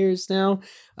 17 years now,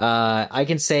 I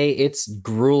can say it's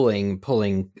grueling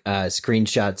pulling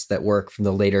screenshots that work from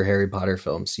the later Harry Potter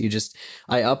films.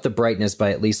 I up the brightness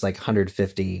by at least like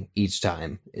 150 each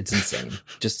time. It's insane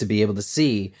just to be able to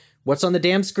see what's on the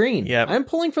damn screen. Yep. I'm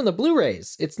pulling from the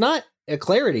Blu-rays. It's not a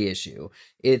clarity issue.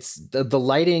 It's the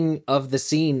lighting of the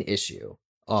scene issue.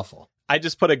 Awful. I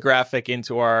just put a graphic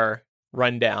into our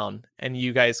rundown, and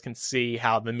you guys can see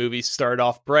how the movies start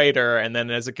off brighter, and then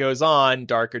as it goes on,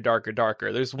 darker, darker,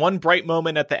 darker. There's one bright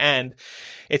moment at the end.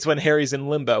 It's when Harry's in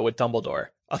limbo with Dumbledore.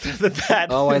 Other than that,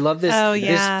 oh, I love this. Oh,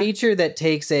 yeah. This feature that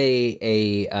takes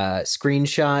a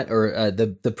screenshot or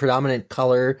the predominant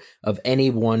color of any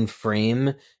one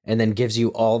frame, and then gives you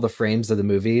all the frames of the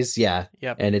movies. Yeah,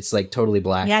 Yep. And it's like totally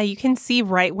black. Yeah, you can see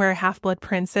right where Half-Blood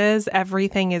Prince is.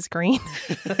 Everything is green.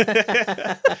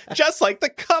 just like the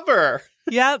cover.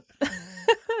 Yep.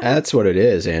 That's what it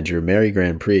is, Andrew. Mary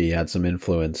Grand Prix had some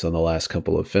influence on the last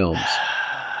couple of films.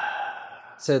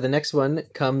 So the next one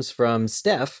comes from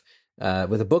Steph.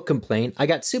 With a book complaint. I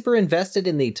got super invested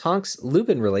in the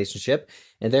Tonks-Lupin relationship,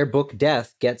 and their book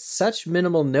Death gets such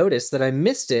minimal notice that I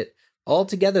missed it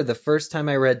altogether the first time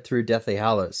I read through Deathly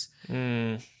Hallows.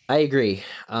 I agree.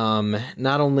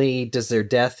 Not only does their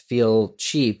death feel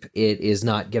cheap, it is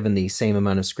not given the same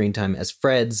amount of screen time as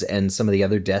Fred's and some of the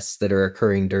other deaths that are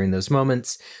occurring during those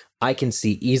moments. I can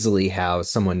see easily how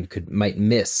someone might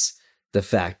miss the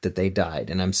fact that they died,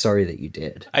 and I'm sorry that you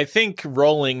did. I think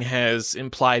Rowling has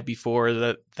implied before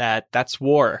that that's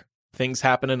war. Things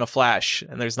happen in a flash,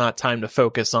 and there's not time to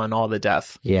focus on all the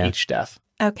death, each death.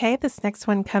 Okay, this next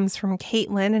one comes from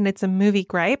Caitlin, and it's a movie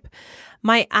gripe.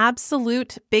 My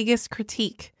absolute biggest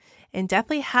critique. In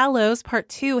Deathly Hallows Part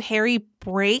 2, Harry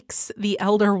breaks the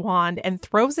Elder Wand and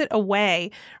throws it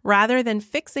away rather than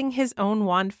fixing his own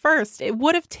wand first. It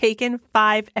would have taken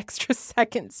 5 extra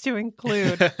seconds to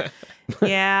include.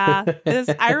 Yeah.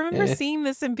 I remember seeing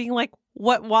this and being like,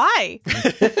 what? Why?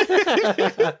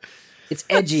 It's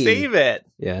edgy. Save it.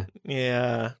 Yeah.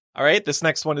 Yeah. All right, this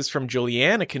next one is from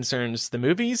Julianne. It concerns the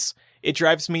movies. It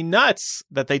drives me nuts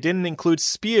that they didn't include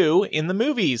spew in the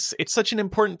movies. It's such an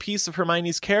important piece of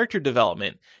Hermione's character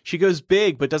development. She goes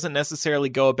big, but doesn't necessarily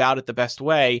go about it the best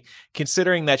way,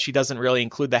 considering that she doesn't really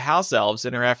include the house elves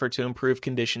in her effort to improve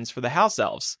conditions for the house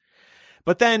elves.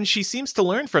 But then she seems to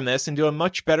learn from this and do a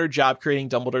much better job creating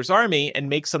Dumbledore's army and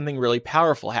make something really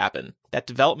powerful happen. That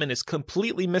development is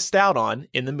completely missed out on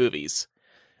in the movies.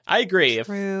 I agree.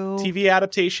 True. If TV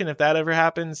adaptation, if that ever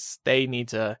happens, they need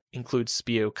to include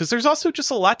spew, because there's also just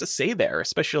a lot to say there,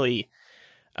 especially,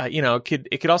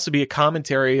 it could also be a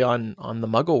commentary on the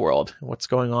Muggle world, what's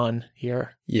going on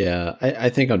here. Yeah, I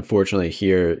think unfortunately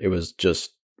here it was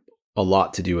just a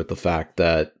lot to do with the fact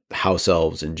that house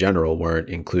elves in general weren't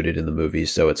included in the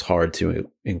movies, so it's hard to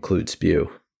include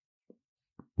spew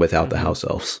without the house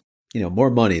elves. More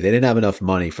money. They didn't have enough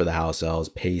money for the house elves,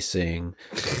 pacing,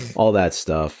 all that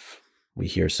stuff we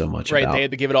hear so much about. Right, they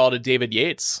had to give it all to David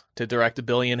Yates to direct 1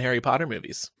 billion Harry Potter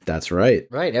movies. That's right.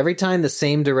 Right. Every time the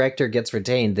same director gets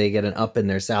retained, they get an up in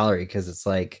their salary because it's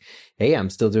like, hey, I'm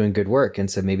still doing good work.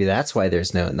 And so maybe that's why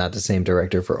there's not the same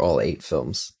director for all 8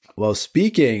 films. Well,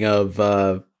 speaking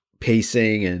of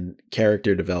pacing and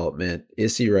character development,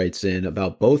 Issy writes in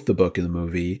about both the book and the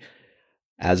movie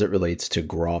as it relates to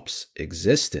Grawp's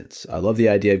existence. I love the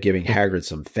idea of giving Hagrid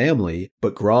some family,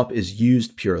 but Grawp is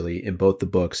used purely in both the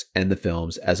books and the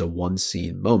films as a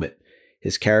one-scene moment.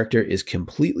 His character is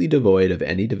completely devoid of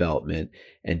any development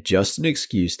and just an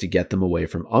excuse to get them away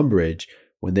from Umbridge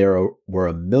when there were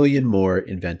a million more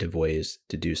inventive ways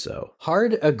to do so.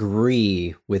 Hard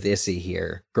agree with Issy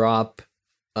here. Grawp,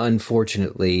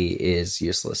 unfortunately, is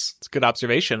useless. It's a good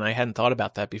observation. I hadn't thought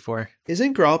about that before.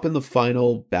 Isn't Grawp in the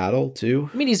final battle too?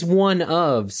 I mean, he's one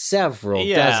of several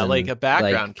dozen, like a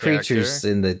background creatures character.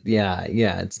 in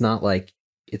the It's not like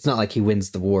he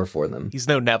wins the war for them. He's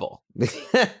no Neville.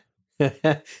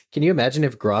 Can you imagine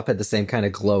if Grawp had the same kind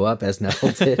of glow up as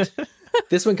Neville did?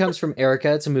 This one comes from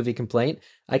Erica. It's a movie complaint.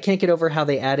 I can't get over how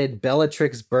they added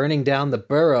Bellatrix burning down the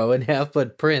burrow in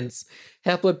Half-Blood Prince.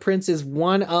 Half-Blood Prince is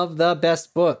one of the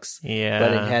best books. Yeah.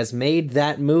 But it has made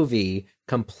that movie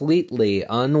completely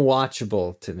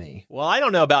unwatchable to me. Well, I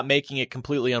don't know about making it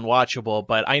completely unwatchable,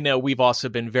 but I know we've also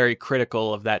been very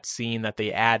critical of that scene that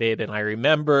they added. And I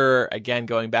remember, again,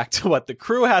 going back to what the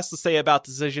crew has to say about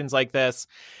decisions like this,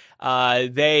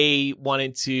 they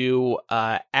wanted to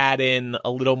add in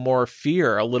a little more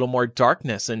fear, a little more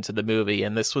darkness into the movie,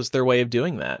 and this was their way of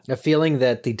doing that. A feeling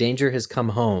that the danger has come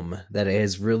home, that it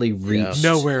has really reached...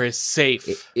 Nowhere is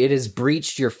safe. It has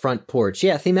breached your front porch.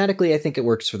 Yeah, thematically, I think it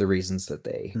works for the reasons that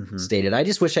they stated. I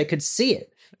just wish I could see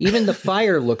it. Even the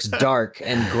fire looks dark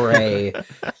and gray.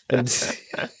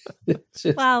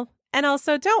 Well... And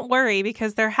also, don't worry,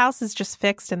 because their house is just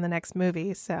fixed in the next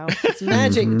movie, so... It's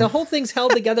magic. The whole thing's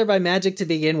held together by magic to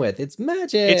begin with. It's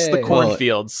magic. It's the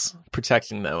cornfields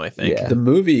protecting them, I think. Yeah. The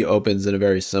movie opens in a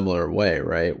very similar way,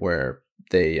 right? Where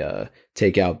they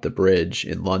take out the bridge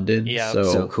in London. Yeah,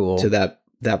 so cool. To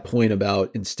that point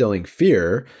about instilling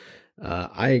fear,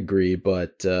 I agree.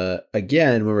 But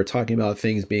again, when we're talking about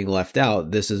things being left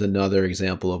out, this is another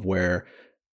example of where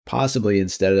possibly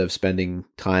instead of spending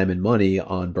time and money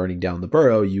on burning down the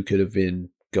burrow, you could have been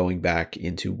going back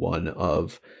into one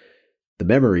of the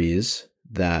memories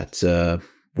that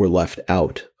were left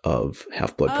out of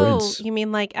Half-Blood Prince. You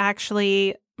mean like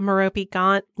actually Merope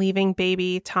Gaunt leaving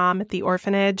baby Tom at the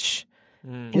orphanage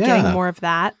and getting more of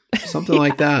that? Something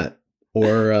like that.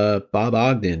 Or Bob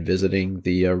Ogden visiting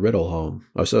the Riddle home.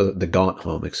 Oh, so the Gaunt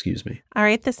home, excuse me. All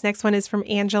right, this next one is from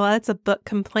Angela. It's a book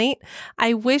complaint.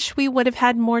 I wish we would have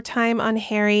had more time on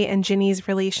Harry and Ginny's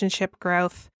relationship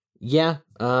growth. Yeah,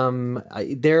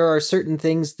 there are certain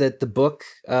things that the book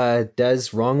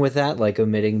does wrong with that, like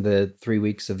omitting the 3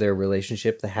 weeks of their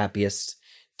relationship, the happiest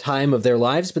time of their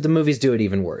lives, but the movies do it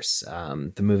even worse.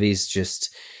 The movies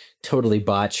just totally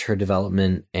botch her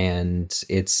development, and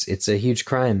it's a huge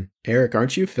crime. Eric,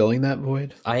 aren't you filling that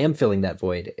void? I am filling that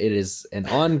void. It is an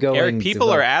ongoing. Eric,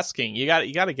 people are asking. You got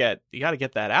to get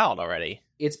that out already.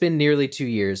 It's been nearly 2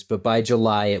 years, but by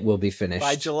July it will be finished.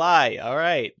 By July, all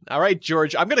right,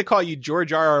 George. I'm going to call you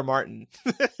George R.R. Martin.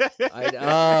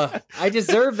 I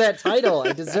deserve that title.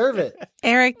 I deserve it.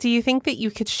 Eric, do you think that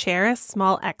you could share a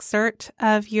small excerpt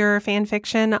of your fan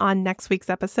fiction on next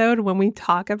week's episode when we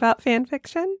talk about fan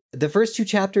fiction? The first 2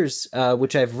 chapters,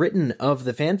 which I've written of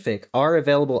the fanfic, are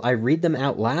available. I read them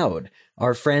out loud.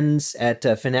 Our friends at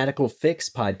Fanatical Fix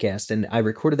podcast, and I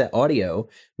recorded that audio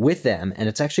with them, and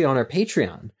it's actually on our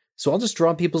Patreon. So I'll just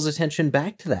draw people's attention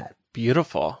back to that.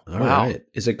 Beautiful. All right.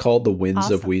 Is it called The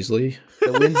Winds of Weasley?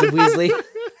 The Winds of Weasley.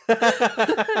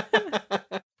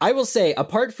 I will say,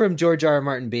 apart from George R.R.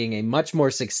 Martin being a much more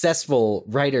successful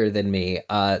writer than me,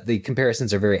 the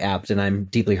comparisons are very apt, and I'm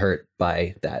deeply hurt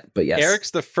by that. But yes, Eric's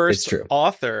the first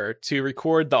author to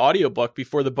record the audiobook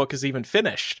before the book is even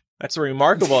finished. That's a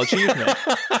remarkable achievement.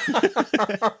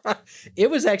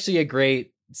 It was actually a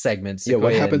great segment. Yeah,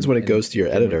 what happens when it goes to your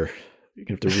editor? You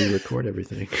have to re-record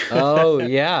everything. Oh,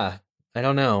 yeah. I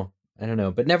don't know.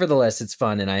 But nevertheless, it's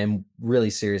fun, and I am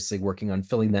really seriously working on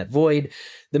filling that void.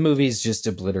 The movies just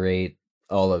obliterate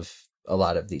a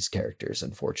lot of these characters,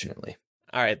 unfortunately.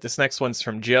 All right, this next one's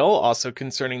from Jill, also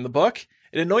concerning the book.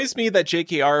 It annoys me that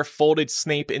JKR folded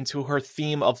Snape into her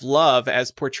theme of love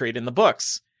as portrayed in the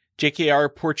books.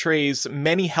 JKR portrays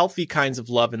many healthy kinds of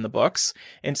love in the books,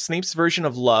 and Snape's version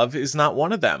of love is not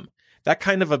one of them. That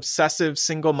kind of obsessive,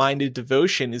 single-minded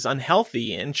devotion is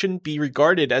unhealthy and shouldn't be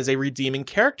regarded as a redeeming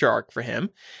character arc for him.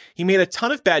 He made a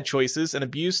ton of bad choices and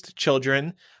abused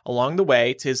children along the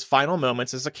way to his final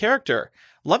moments as a character.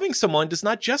 Loving someone does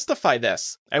not justify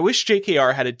this. I wish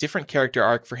JKR had a different character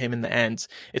arc for him in the end.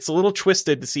 It's a little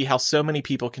twisted to see how so many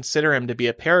people consider him to be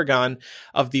a paragon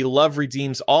of the love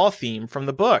redeems all theme from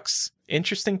the books.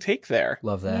 Interesting take there.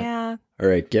 Love that. Yeah. All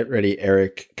right, get ready,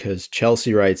 Eric, because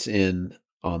Chelsea writes in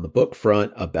on the book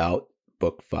front about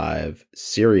Book 5,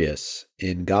 Sirius.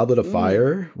 In Goblet of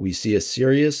Fire, we see a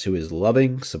Sirius who is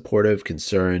loving, supportive,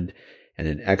 concerned, and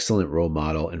an excellent role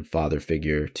model and father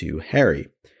figure to Harry.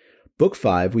 Book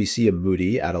 5, we see a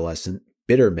moody, adolescent,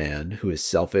 bitter man who is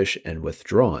selfish and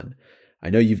withdrawn. I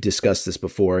know you've discussed this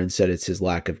before and said it's his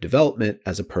lack of development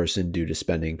as a person due to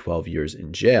spending 12 years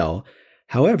in jail.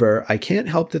 However, I can't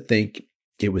help to think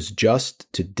it was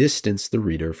just to distance the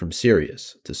reader from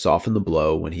Sirius, to soften the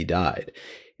blow when he died.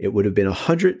 It would have been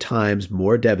 100 times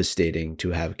more devastating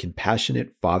to have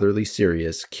compassionate, fatherly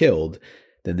Sirius killed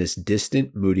than this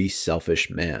distant, moody,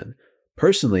 selfish man.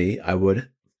 Personally, I would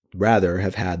rather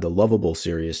have had the lovable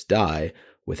Sirius die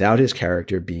without his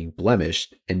character being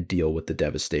blemished and deal with the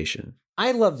devastation.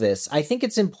 I love this. I think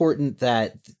it's important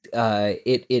that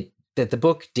that the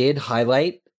book did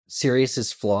highlight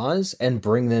Sirius's flaws and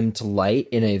bring them to light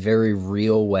in a very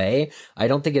real way. I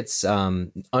don't think it's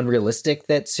unrealistic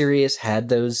that Sirius had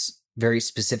those very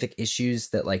specific issues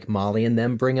that like Molly and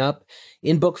them bring up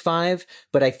in Book 5,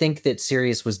 but I think that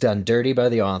Sirius was done dirty by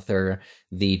the author.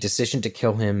 The decision to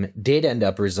kill him did end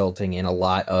up resulting in a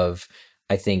lot of,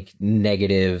 I think,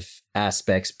 negative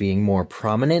aspects being more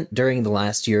prominent during the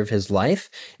last year of his life.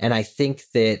 And I think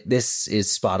that this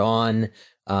is spot on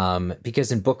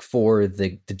because in Book 4,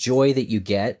 the joy that you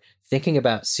get thinking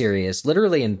about Sirius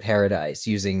literally in paradise,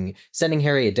 sending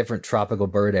Harry a different tropical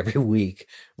bird every week,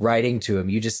 writing to him.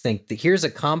 You just think that here's a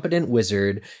competent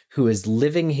wizard who is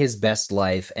living his best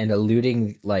life and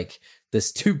eluding like the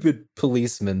stupid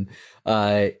policeman.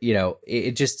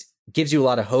 It just gives you a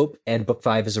lot of hope, and Book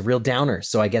 5 is a real downer.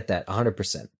 So I get that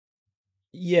 100%.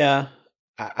 Yeah,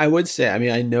 I would say, I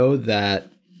mean, I know that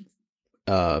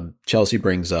Chelsea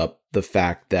brings up the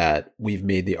fact that we've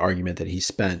made the argument that he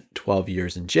spent 12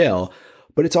 years in jail,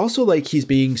 but it's also like he's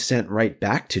being sent right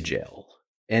back to jail.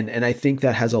 And I think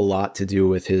that has a lot to do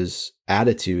with his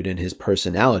attitude and his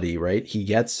personality, right? He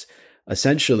gets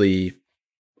essentially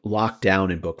locked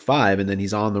down in book 5, and then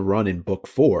he's on the run in book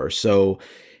 4. So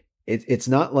it's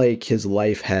not like his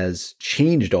life has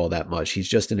changed all that much. He's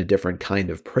just in a different kind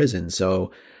of prison.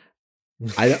 So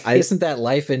isn't that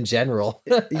life in general?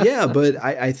 Yeah, but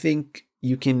I think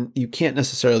you can't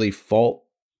necessarily fault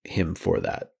him for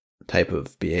that type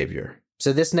of behavior.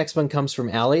 So this next one comes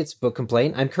from Allie. It's a book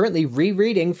complaint. I'm currently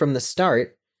rereading from the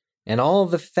start, and all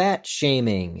the fat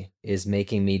shaming is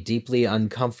making me deeply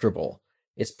uncomfortable.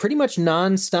 It's pretty much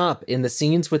nonstop in the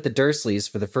scenes with the Dursleys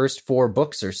for the first 4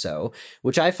 books or so,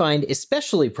 which I find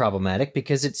especially problematic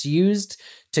because it's used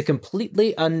to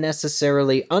completely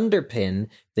unnecessarily underpin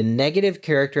the negative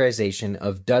characterization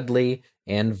of Dudley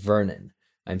and Vernon.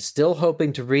 I'm still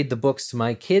hoping to read the books to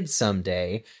my kids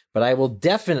someday, but I will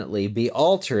definitely be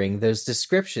altering those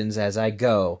descriptions as I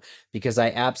go, because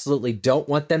I absolutely don't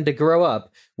want them to grow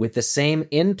up with the same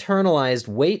internalized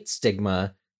weight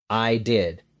stigma I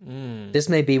did. This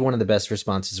may be one of the best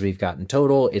responses we've gotten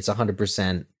total. It's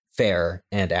 100% fair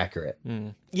and accurate.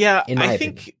 Yeah, I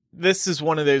think this is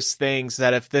one of those things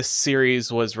that if this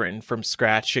series was written from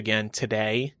scratch again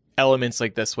today, elements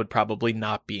like this would probably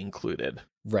not be included.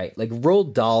 Right. Like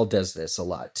Roald Dahl does this a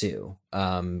lot too.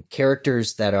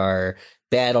 Characters that are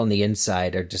bad on the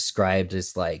inside are described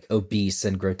as like obese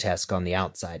and grotesque on the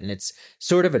outside. And it's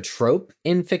sort of a trope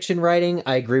in fiction writing.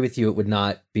 I agree with you. It would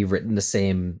not be written the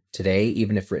same today,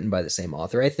 even if written by the same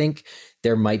author. I think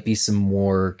there might be some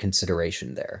more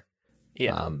consideration there.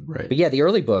 Yeah. Right. But yeah, the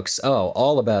early books,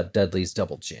 all about Dudley's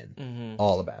double chin.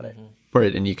 All about it.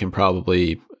 Right. And you can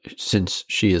probably, since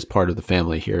she is part of the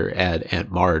family here, add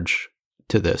Aunt Marge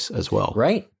to this as well.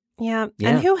 Right. Yeah.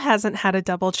 And who hasn't had a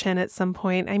double chin at some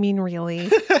point? I mean,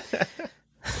 really.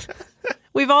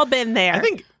 We've all been there. I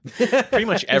think pretty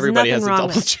much everybody has a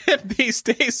double chin these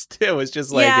days, too. It's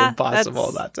just like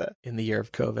impossible not to in the year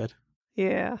of COVID.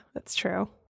 Yeah, that's true.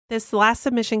 This last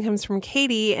submission comes from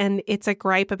Katie, and it's a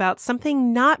gripe about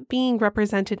something not being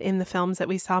represented in the films that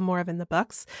we saw more of in the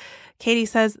books. Katie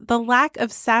says, the lack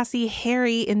of sassy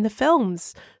Harry in the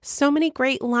films. So many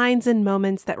great lines and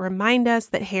moments that remind us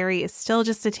that Harry is still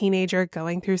just a teenager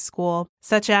going through school,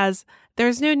 such as,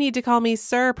 there's no need to call me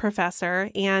Sir,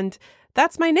 Professor, and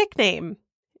that's my nickname.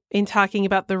 In talking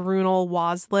about the Runel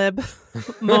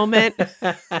Waslib moment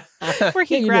where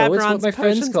he grabbed Ron's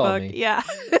potions book. Me. Yeah.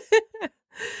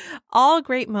 All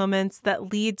great moments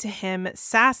that lead to him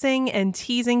sassing and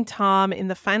teasing Tom in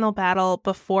the final battle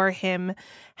before him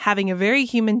having a very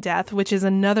human death, which is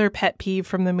another pet peeve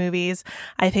from the movies.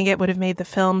 I think it would have made the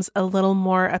films a little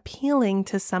more appealing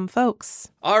to some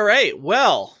folks. All right.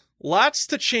 Well, lots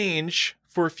to change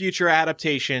for future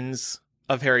adaptations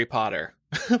of Harry Potter.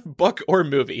 Book or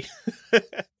movie.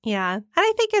 Yeah. And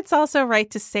I think it's also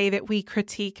right to say that we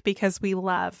critique because we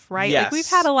love, right? Yes. Like we've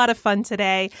had a lot of fun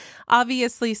today.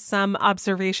 Obviously, some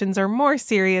observations are more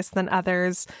serious than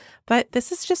others, but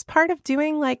this is just part of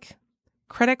doing like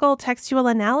critical textual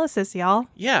analysis, y'all.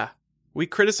 Yeah. We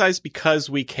criticize because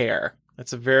we care.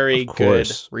 That's a very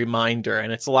good reminder,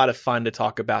 and it's a lot of fun to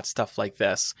talk about stuff like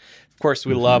this. Of course,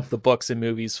 we love the books and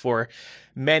movies for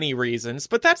many reasons,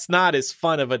 but that's not as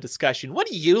fun of a discussion. What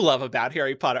do you love about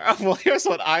Harry Potter? Oh, well, here's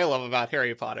what I love about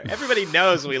Harry Potter. Everybody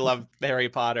knows we love Harry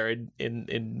Potter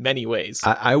in many ways.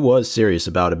 I was serious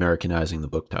about Americanizing the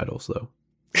book titles, though.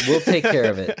 We'll take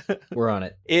care of it. We're on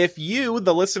it. If you,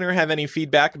 the listener, have any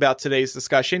feedback about today's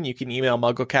discussion, you can email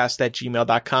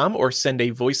mugglecast@gmail.com or send a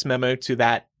voice memo to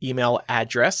that email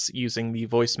address using the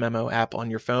voice memo app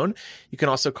on your phone. You can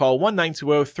also call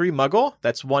 1-920-3-MUGGLE.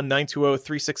 That's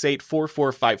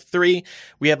 1-920-368-4453.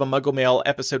 We have a Muggle Mail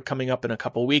episode coming up in a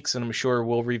couple weeks, and I'm sure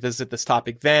we'll revisit this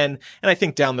topic then. And I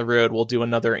think down the road, we'll do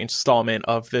another installment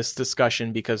of this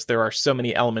discussion because there are so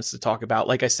many elements to talk about.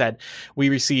 Like I said, we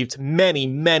received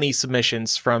many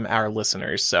submissions from our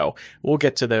listeners, so we'll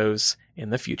get to those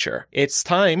in the future. It's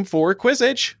time for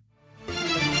Quizzitch.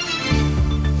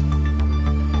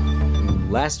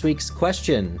 Last week's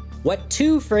question. What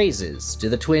 2 phrases do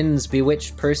the twins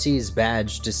bewitch Percy's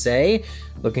badge to say?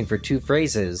 Looking for 2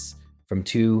 phrases from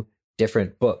 2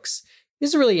 different books. This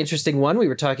is a really interesting one. We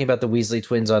were talking about the Weasley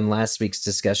twins on last week's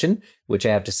discussion, which I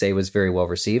have to say was very well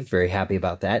received. Very happy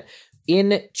about that.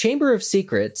 In Chamber of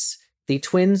Secrets, the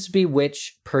twins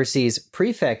bewitch Percy's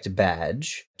prefect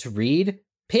badge to read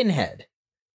Pinhead.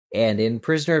 And in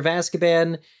Prisoner of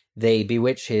Azkaban, they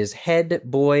bewitch his head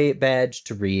boy badge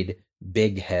to read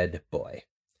Big Head Boy.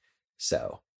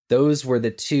 So those were the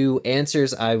 2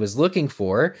 answers I was looking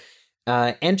for.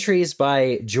 Entries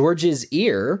by George's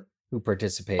Ear, who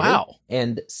participated. Wow.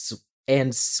 And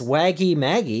Swaggy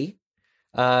Maggie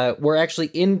were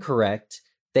actually incorrect.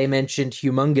 They mentioned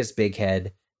Humongous Big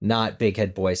Head, not Big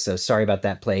Head Boy, so sorry about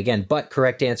that play again. But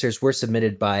correct answers were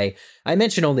submitted by, I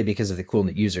mention only because of the cool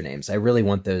usernames. I really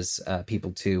want those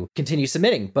people to continue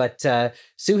submitting. But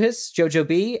Suhis, Jojo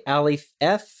B, Ali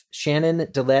F, Shannon,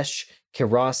 Delesh,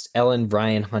 Kirost, Ellen,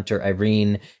 Ryan, Hunter,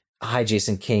 Irene, Hi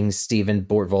Jason King, Stephen,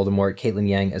 Bort Voldemort, Caitlin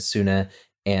Yang, Asuna,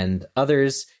 and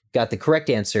others got the correct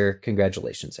answer.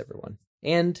 Congratulations, everyone.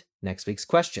 And next week's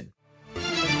question.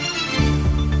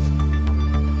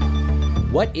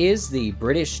 What is the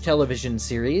British television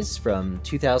series from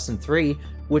 2003,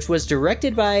 which was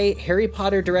directed by Harry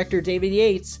Potter director David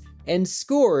Yates and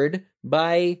scored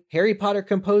by Harry Potter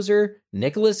composer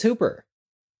Nicholas Hooper?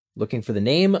 Looking for the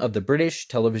name of the British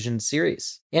television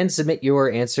series. And submit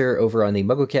your answer over on the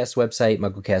MuggleCast website,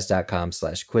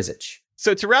 mugglecast.com/Quizzitch.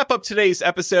 So to wrap up today's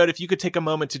episode, if you could take a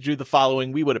moment to do the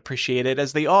following, we would appreciate it,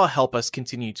 as they all help us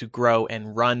continue to grow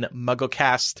and run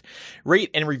MuggleCast. Rate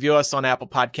and review us on Apple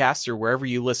Podcasts or wherever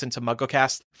you listen to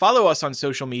MuggleCast. Follow us on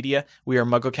social media. We are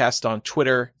MuggleCast on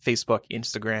Twitter, Facebook,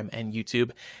 Instagram, and YouTube.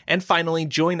 And finally,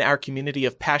 join our community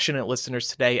of passionate listeners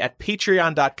today at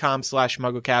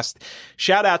patreon.com/MuggleCast.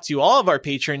 Shout out to all of our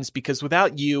patrons, because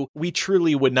without you, we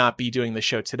truly would not be doing the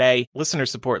show today. Listener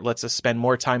support lets us spend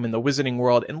more time in the Wizarding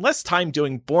world and less time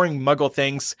doing boring Muggle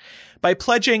things. By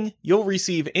pledging, you'll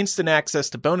receive instant access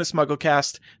to bonus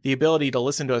MuggleCast, the ability to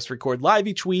listen to us record live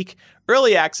each week,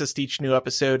 early access to each new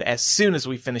episode as soon as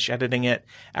we finish editing it,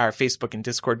 our Facebook and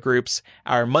Discord groups,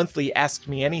 our monthly Ask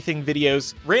Me Anything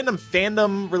videos, random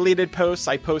fandom-related posts.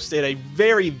 I posted a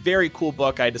very, very cool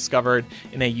book I discovered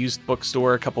in a used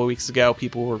bookstore a couple of weeks ago.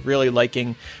 People were really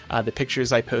liking the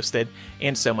pictures I posted,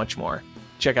 and so much more.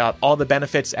 Check out all the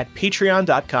benefits at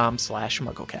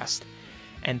patreon.com/MuggleCast.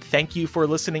 And thank you for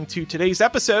listening to today's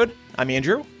episode. I'm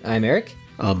Andrew. I'm Eric.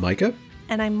 I'm Micah.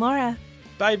 And I'm Laura.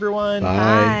 Bye, everyone.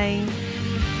 Bye. Bye.